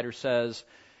Testament writer says,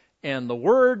 And the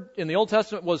word in the Old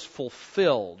Testament was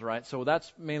fulfilled, right? So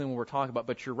that's mainly what we're talking about.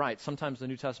 But you're right. Sometimes the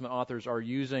New Testament authors are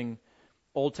using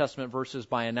Old Testament verses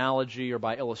by analogy or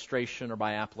by illustration or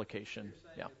by application. You're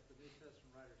saying Yeah. if the New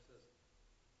Testament writer says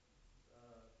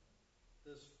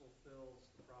this fulfills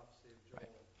the prophecy of Joel,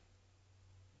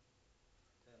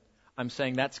 then I'm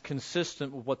saying that's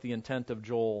consistent with what the intent of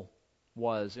Joel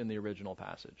was in the original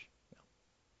passage. Yeah.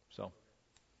 So,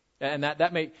 and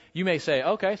that may, you may say,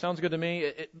 okay, sounds good to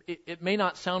me. It may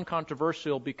not sound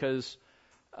controversial because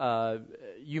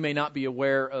you may not be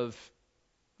aware of,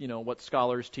 what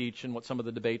scholars teach and what some of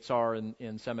the debates are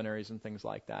in seminaries and things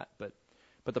like that. But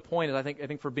the point is, I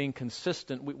think for being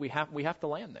consistent, we have to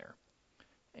land there.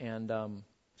 And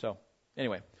so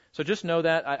anyway, so just know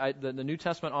that the New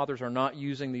Testament authors are not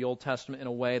using the Old Testament in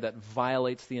a way that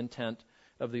violates the intent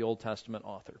of the Old Testament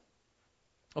author.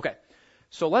 Okay,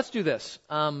 so let's do this.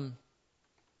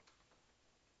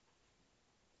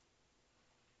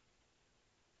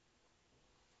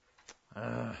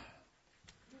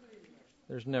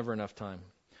 There's never enough time.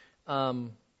 Well,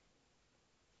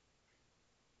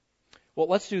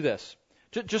 let's do this.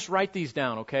 Just write these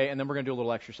down, okay? And then we're going to do a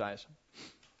little exercise.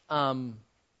 When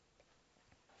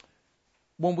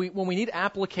we need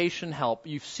application help,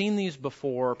 you've seen these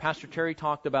before. Pastor Terry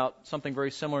talked about something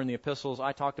very similar in the epistles.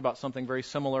 I talked about something very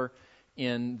similar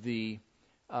in the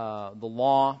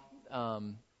law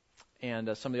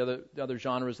and some of the other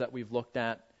genres that we've looked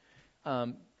at.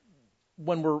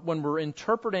 When we're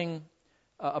interpreting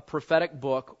a prophetic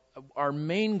book, our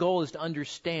main goal is to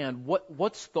understand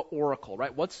what's the oracle,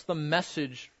 right? What's the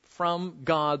message from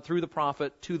God through the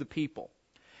prophet to the people?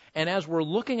 And as we're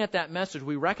looking at that message,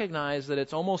 we recognize that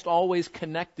it's almost always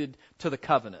connected to the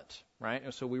covenant, right?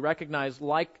 And so we recognize,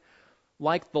 like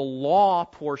the law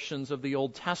portions of the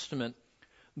Old Testament,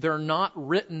 they're not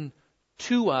written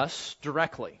to us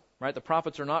directly, right? The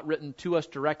prophets are not written to us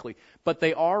directly, but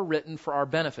they are written for our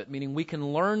benefit, meaning we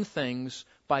can learn things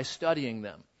by studying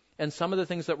them. And some of the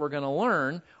things that we're going to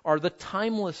learn are the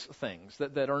timeless things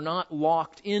that are not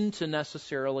locked into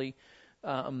necessarily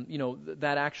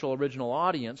that actual original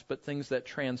audience, but things that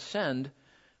transcend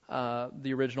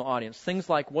the original audience. Things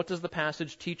like, what does the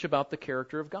passage teach about the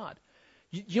character of God?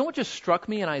 You know what just struck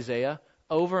me in Isaiah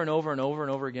over and over and over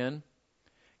and over again?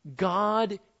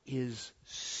 God is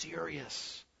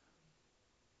serious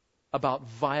about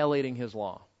violating His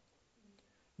law.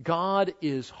 God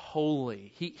is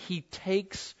holy. He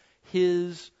takes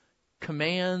His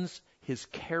commands, His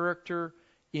character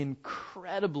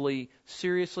incredibly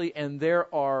seriously, and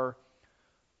there are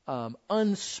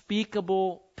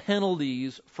unspeakable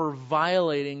penalties for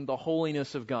violating the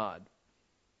holiness of God.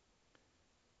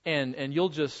 And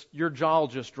your jaw will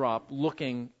just drop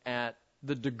looking at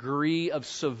the degree of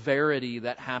severity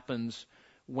that happens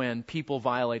when people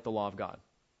violate the law of God.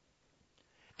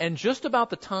 And just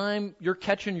about the time you're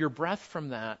catching your breath from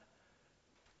that,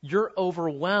 you're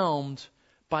overwhelmed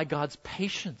by God's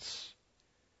patience.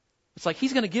 It's like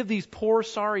He's going to give these poor,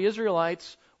 sorry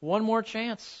Israelites one more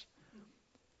chance.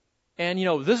 And,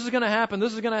 this is going to happen,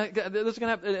 this is going to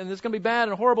happen, and it's going to be bad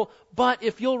and horrible. But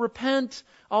if you'll repent,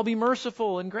 I'll be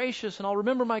merciful and gracious, and I'll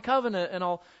remember my covenant, and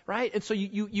right? And so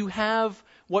you have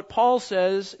what Paul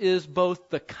says is both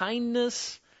the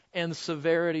kindness and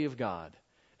severity of God.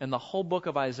 And the whole book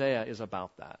of Isaiah is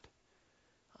about that.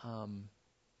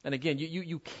 And again,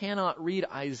 you cannot read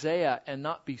Isaiah and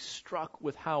not be struck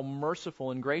with how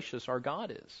merciful and gracious our God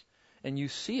is. And you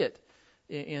see it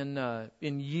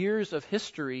in years of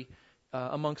history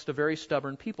amongst a very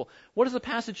stubborn people. What does the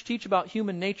passage teach about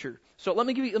human nature? So let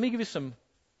me give you some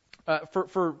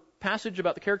for passage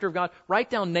about the character of God.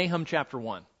 Write down Nahum chapter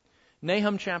 1.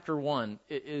 Nahum chapter 1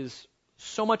 is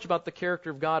so much about the character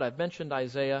of God. I've mentioned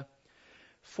Isaiah.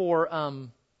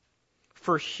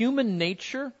 For human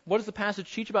nature, what does the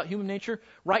passage teach about human nature?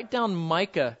 Write down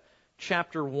Micah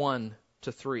chapter 1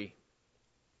 to 3.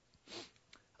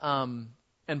 And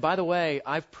by the way,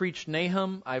 I've preached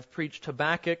Nahum, I've preached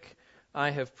Habakkuk, I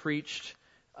have preached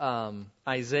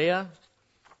Isaiah,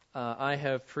 I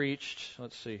have preached,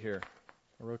 let's see here,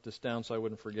 I wrote this down so I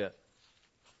wouldn't forget.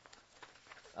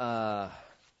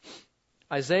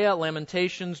 Isaiah,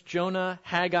 Lamentations, Jonah,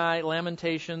 Haggai,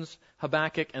 Lamentations,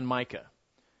 Habakkuk, and Micah.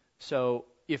 So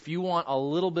if you want a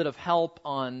little bit of help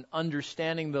on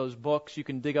understanding those books, you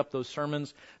can dig up those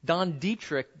sermons. Don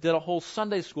Dietrich did a whole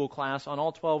Sunday school class on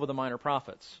all 12 of the minor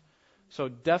prophets. So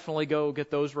definitely go get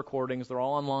those recordings. They're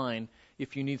all online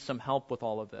if you need some help with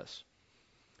all of this.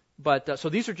 But so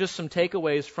these are just some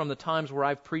takeaways from the times where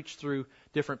I've preached through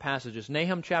different passages.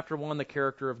 Nahum chapter 1, the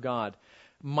character of God.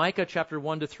 Micah chapter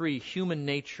 1 to 3, human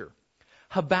nature.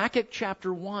 Habakkuk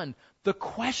chapter 1, the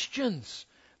questions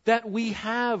that we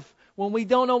have when we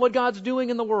don't know what God's doing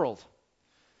in the world.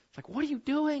 It's like, what are you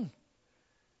doing?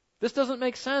 This doesn't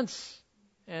make sense.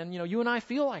 And, you and I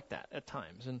feel like that at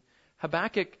times. And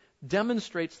Habakkuk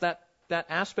demonstrates that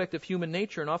aspect of human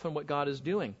nature and often what God is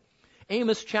doing.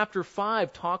 Amos chapter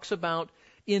 5 talks about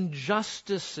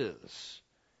injustices.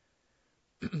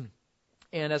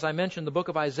 And as I mentioned, the book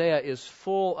of Isaiah is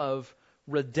full of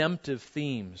redemptive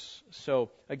themes. So,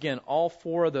 again, all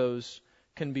four of those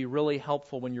can be really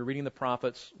helpful when you're reading the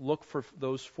prophets. Look for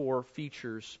those four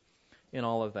features in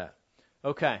all of that.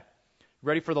 Okay,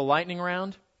 ready for the lightning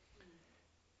round?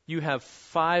 You have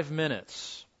 5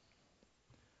 minutes.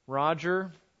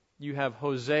 Roger, you have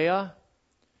Hosea,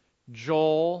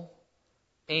 Joel,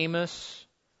 Amos,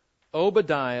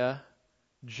 Obadiah,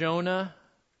 Jonah,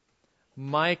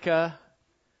 Micah,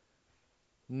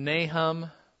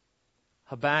 Nahum,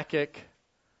 Habakkuk,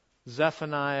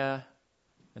 Zephaniah,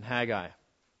 and Haggai.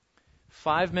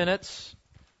 5 minutes.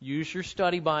 Use your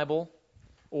study Bible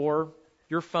or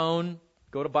your phone.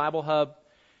 Go to Bible Hub.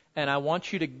 And I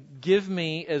want you to give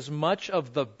me as much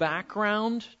of the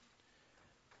background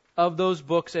of those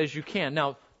books as you can.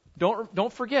 Now,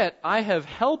 don't forget, I have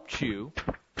helped you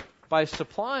by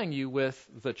supplying you with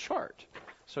the chart.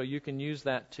 So you can use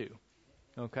that too.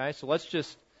 Okay, so let's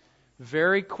just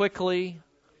very quickly,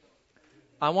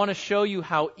 I want to show you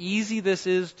how easy this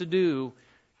is to do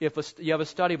if you have a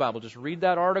study Bible. Just read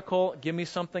that article, give me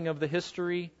something of the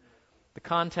history, the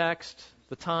context,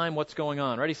 the time, what's going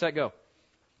on. Ready, set, go.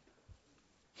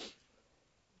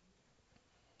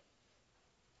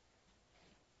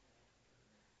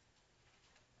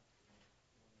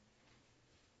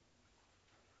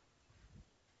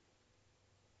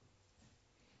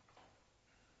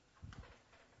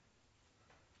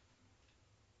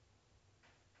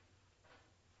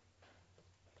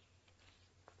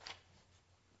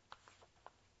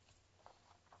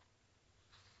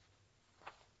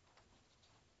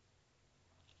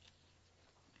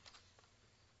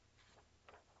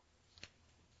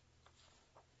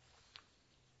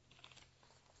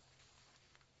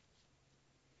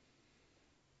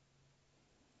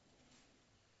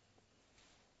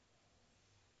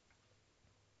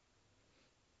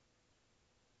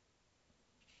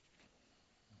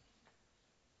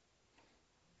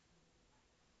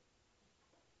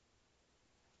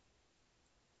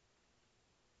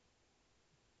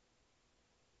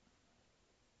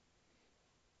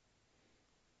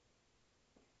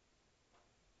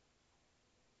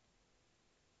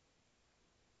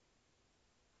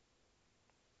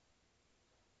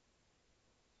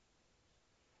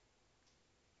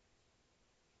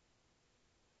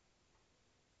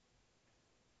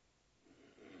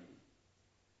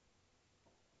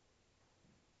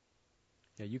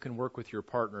 Yeah, you can work with your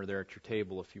partner there at your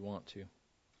table if you want to,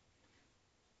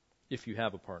 if you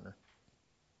have a partner.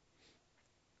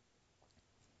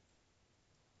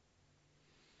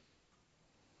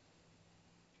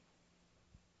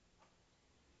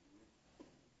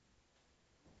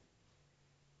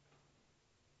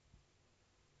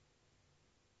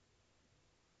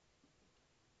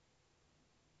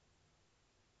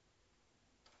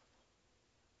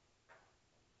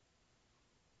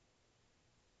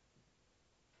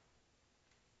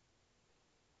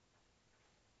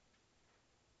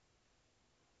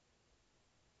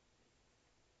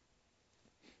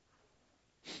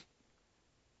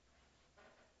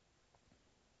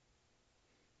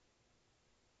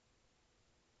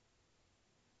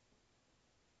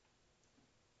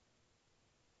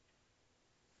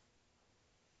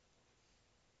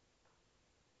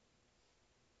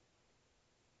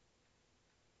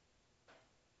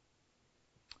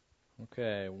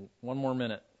 Okay, 1 more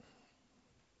minute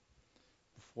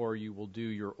before you will do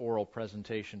your oral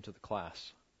presentation to the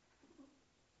class.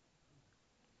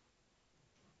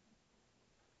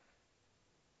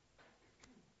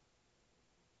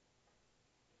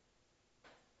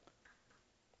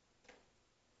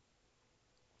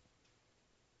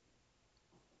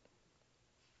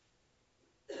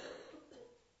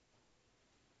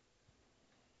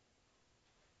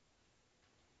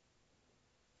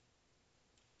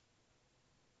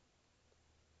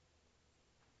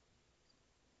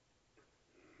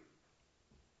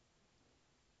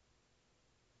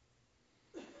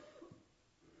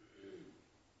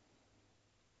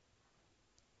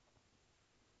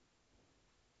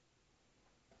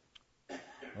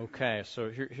 Okay,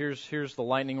 so here's the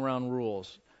lightning round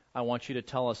rules. I want you to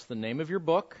tell us the name of your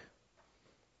book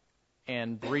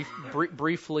and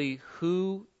briefly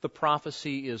who the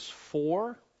prophecy is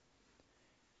for,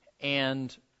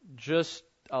 and just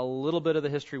a little bit of the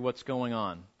history, what's going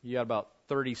on. You got about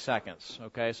 30 seconds,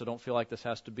 okay? So don't feel like this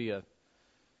has to be a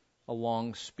a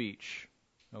long speech.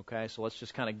 Okay, so let's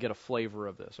just kind of get a flavor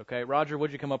of this. Okay, Roger, what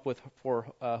did you come up with for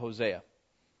Hosea?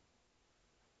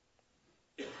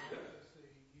 Let's see,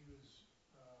 he was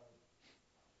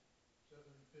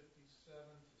 757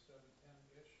 to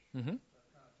 710-ish, Mm-hmm. that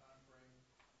kind of time frame.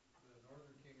 The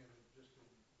Northern Kingdom, just in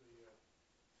the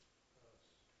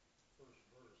first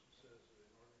verse, it says the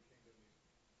Northern Kingdom,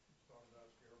 he's talking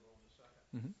about Jeroboam II.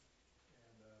 Mm-hmm.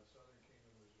 And Southern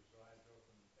Kingdom was Uzziah,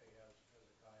 Jotham, Ahaz,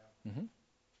 Hezekiah. Mm-hmm.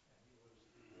 And he was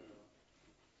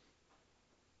the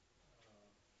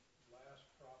last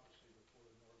prophecy before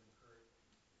the Northern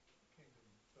Kingdom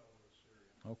fell to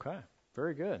Assyria. Okay,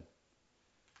 very good.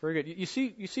 Very good. You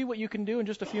see what you can do in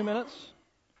just a few minutes?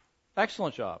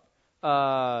 Excellent job.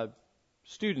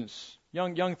 Students,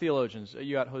 young theologians,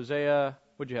 you got Hosea.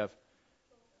 What'd you have?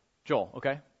 Joel.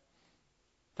 Okay.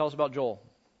 Tell us about Joel.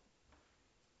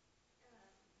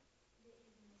 The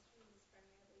Abraham history was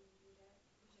primarily in Judah.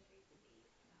 There's a great debate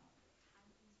about what time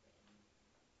he was written.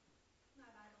 My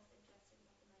Bible suggested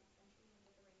about the 9th century under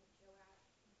the reign of Joash,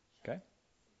 Okay.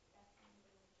 death and the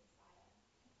reign of Josiah.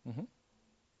 Mm-hmm.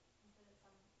 And so that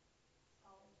some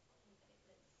scholars think that it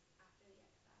was after the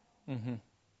exile. Mm-hmm.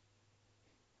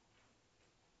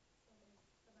 So there's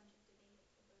a bunch of debate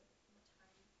over what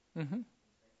time Mm-hmm. he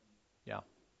was written. Yeah.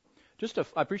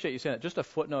 I appreciate you saying that. Just a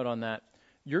footnote on that.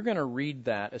 You're going to read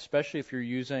that, especially if you're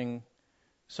using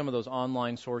some of those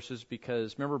online sources,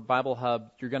 because remember Bible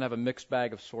Hub, you're going to have a mixed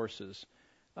bag of sources.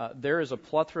 There is a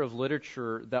plethora of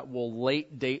literature that will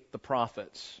late date the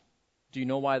prophets. Do you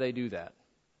know why they do that?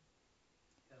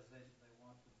 Because they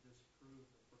want to disprove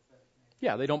the prophetic nature.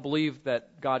 Yeah, they don't believe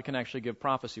that God can actually give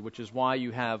prophecy, which is why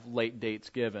you have late dates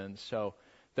given. So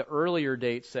the earlier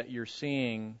dates that you're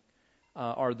seeing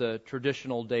are the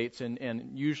traditional dates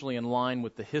and usually in line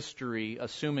with the history,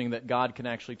 assuming that God can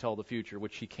actually tell the future,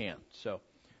 which he can. So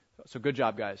good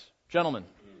job, guys. Gentlemen.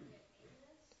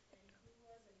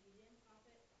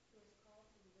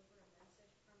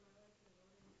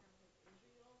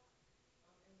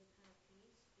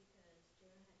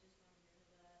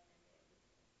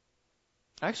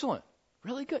 Excellent.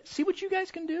 Really good. See what you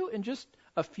guys can do in just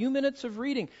a few minutes of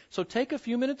reading. So take a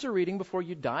few minutes of reading before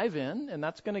you dive in, and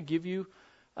that's going to give you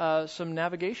some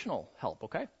navigational help,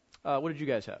 okay? What did you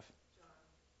guys have? John.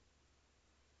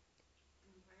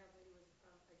 I have that he was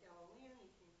a Galilean.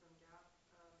 He came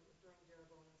from it was during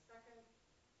Jeroboam II.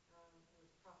 He was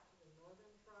a prophet to the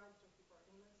northern tribes just before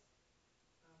Amos,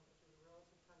 which was a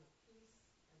relative time of peace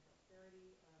and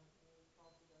prosperity. And he was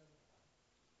called to go to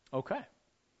Nineveh. Okay.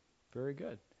 Very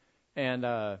good. And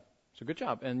so good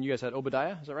job. And you guys had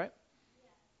Obadiah, is that right?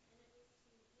 Yes, and it was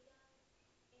to Edom.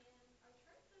 And our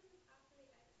chart says it's after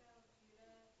the exile of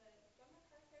Judah, but John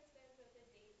MacArthur says that the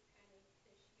dates kind of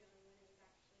fishy on when it was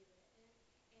actually written.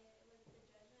 And it was the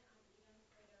judgment on Edom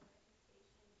for their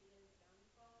participation in Judah's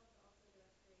downfall, but also the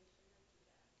restoration of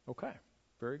Judah. Okay.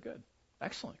 Very good.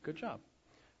 Excellent. Good job.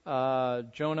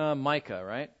 Jonah, Micah,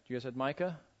 right? You guys had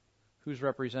Micah? Who's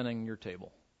representing your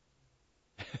table?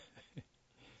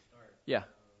 Start. Yeah.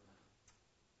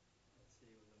 Let's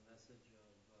see, with a message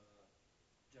of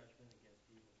judgment against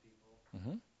evil people.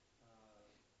 Mm-hmm.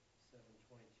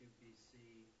 722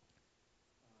 BC,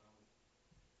 and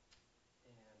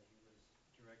he was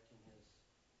directing his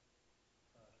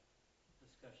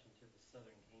discussion to the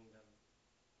southern kingdom,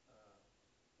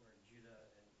 where Judah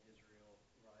and Israel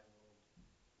rivaled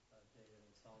David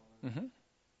and Solomon. Mm-hmm.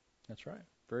 That's right.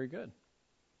 Very good.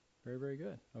 Very, very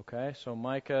good. Okay, so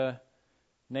Micah,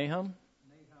 Nahum.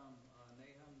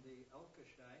 Nahum the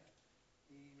Elkoshite,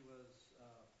 he was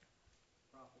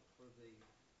prophet for the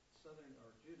southern, or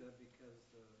Judah, because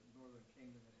the northern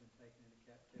kingdom had been taken into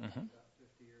captivity about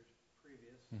 50 years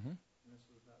previous, Mm-hmm. and this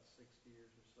was about 60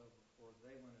 years or so before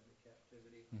they went into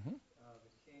captivity. Mm-hmm.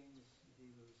 The kings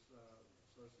he was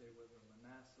associated with were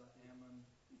Manasseh, Ammon,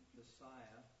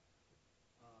 Josiah.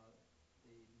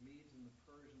 The Medes and the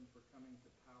Persians were coming to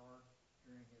power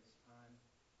during his time,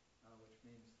 which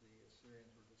means the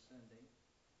Assyrians were descending.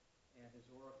 And his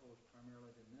oracle was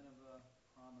primarily to Nineveh,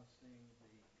 promising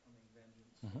the coming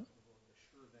vengeance of the Lord, the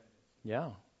sure vengeance. Yeah.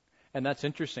 And that's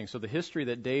interesting. So the history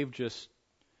that Dave just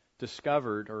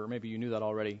discovered, or maybe you knew that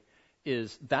already,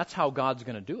 is that's how God's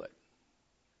going to do it.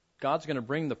 God's going to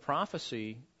bring the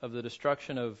prophecy of the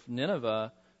destruction of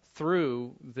Nineveh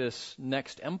through this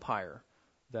next empire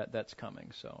that's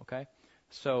coming. So, okay.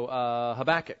 So,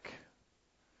 Habakkuk.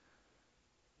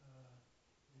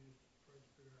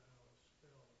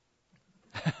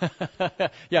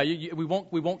 Yeah, we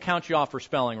won't count you off for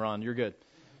spelling, Ron. You're good.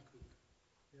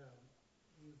 Yeah,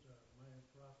 he was a minor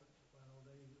prophet in the final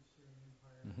days of the Syrian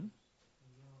Empire. Mm-hmm.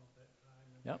 Was around at that time,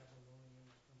 and Yep.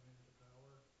 Babylonians coming into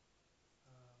power.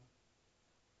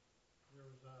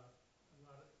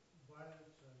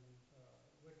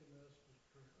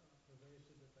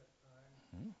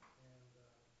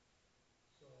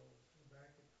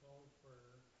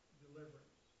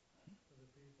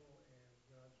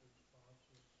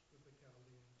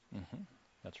 Mm-hmm.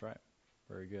 That's right.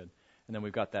 Very good. And then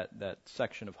we've got that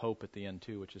section of hope at the end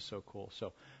too, which is so cool.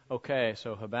 So, okay,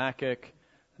 so Habakkuk,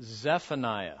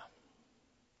 Zephaniah.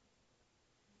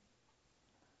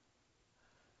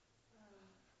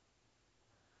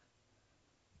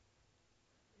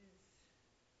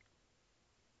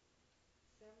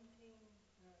 Is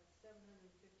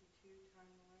 752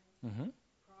 timeline, Mm-hmm.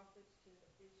 prophets to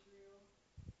Israel,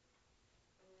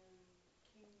 and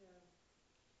King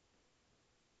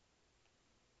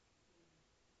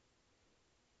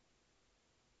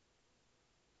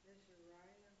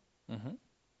Azariah, Mm-hmm. and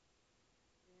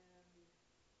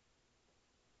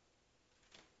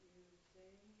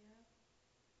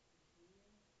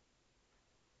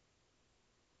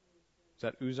Uzziah. Is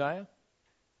that Uzziah?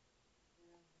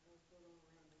 Yeah, I was going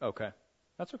all around it. Okay.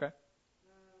 That's okay. And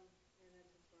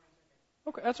that's as far as I got.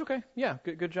 Okay, that's okay. Yeah,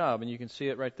 good job. And you can see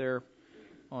it right there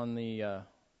on the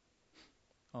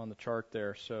chart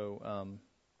there. So,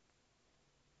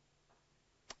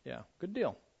 yeah, good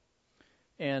deal.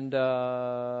 And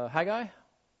Haggai?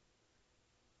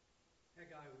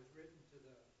 Haggai was written to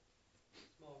the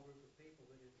small group of people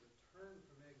that had returned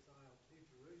from exile to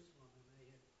Jerusalem, and they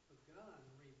had begun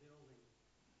rebuilding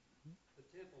the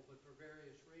temple, but for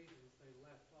various reasons they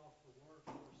left off the work.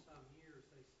 For some years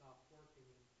they stopped working,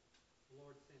 and the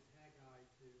Lord sent Haggai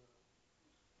to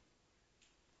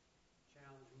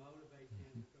challenge, motivate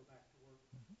them to go back to work.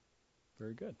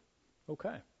 Very good.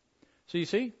 Okay. So you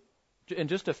see, in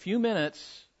just a few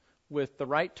minutes, with the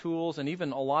right tools, and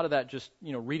even a lot of that just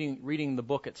reading the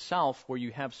book itself, where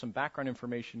you have some background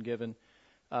information given,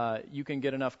 you can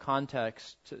get enough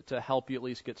context to help you at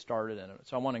least get started in it.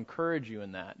 So I want to encourage you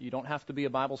in that. You don't have to be a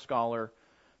Bible scholar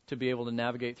to be able to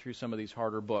navigate through some of these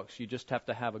harder books. You just have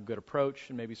to have a good approach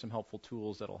and maybe some helpful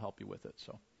tools that'll help you with it.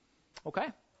 So, okay.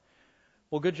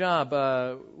 Well, good job.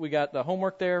 We got the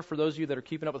homework there. For those of you that are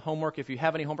keeping up with homework, if you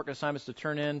have any homework assignments to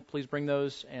turn in, please bring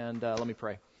those, and let me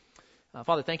pray.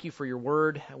 Father, thank you for your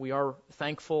word. We are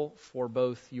thankful for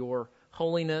both your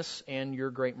holiness and your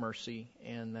great mercy,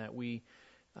 and that we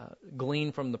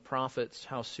glean from the prophets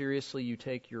how seriously you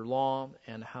take your law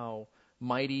and how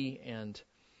mighty and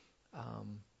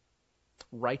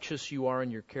righteous you are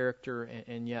in your character,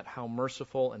 and yet how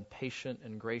merciful and patient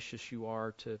and gracious you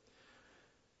are to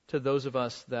those of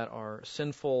us that are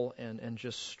sinful and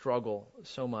just struggle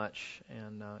so much.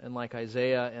 And like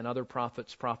Isaiah and other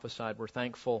prophets prophesied, we're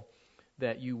thankful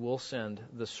that you will send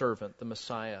the servant, the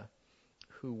Messiah,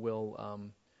 who will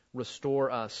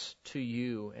restore us to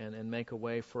you and make a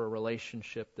way for a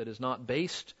relationship that is not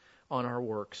based on our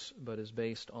works, but is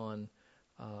based on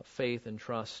faith and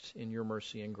trust in your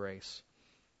mercy and grace.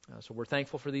 So we're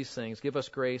thankful for these things. Give us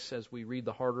grace as we read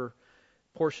the harder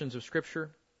portions of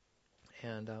Scripture,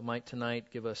 and might tonight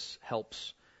give us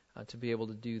helps to be able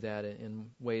to do that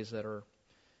in ways that are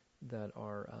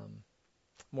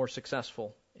more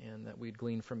successful, and that we'd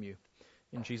glean from you.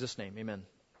 In Jesus' name, amen.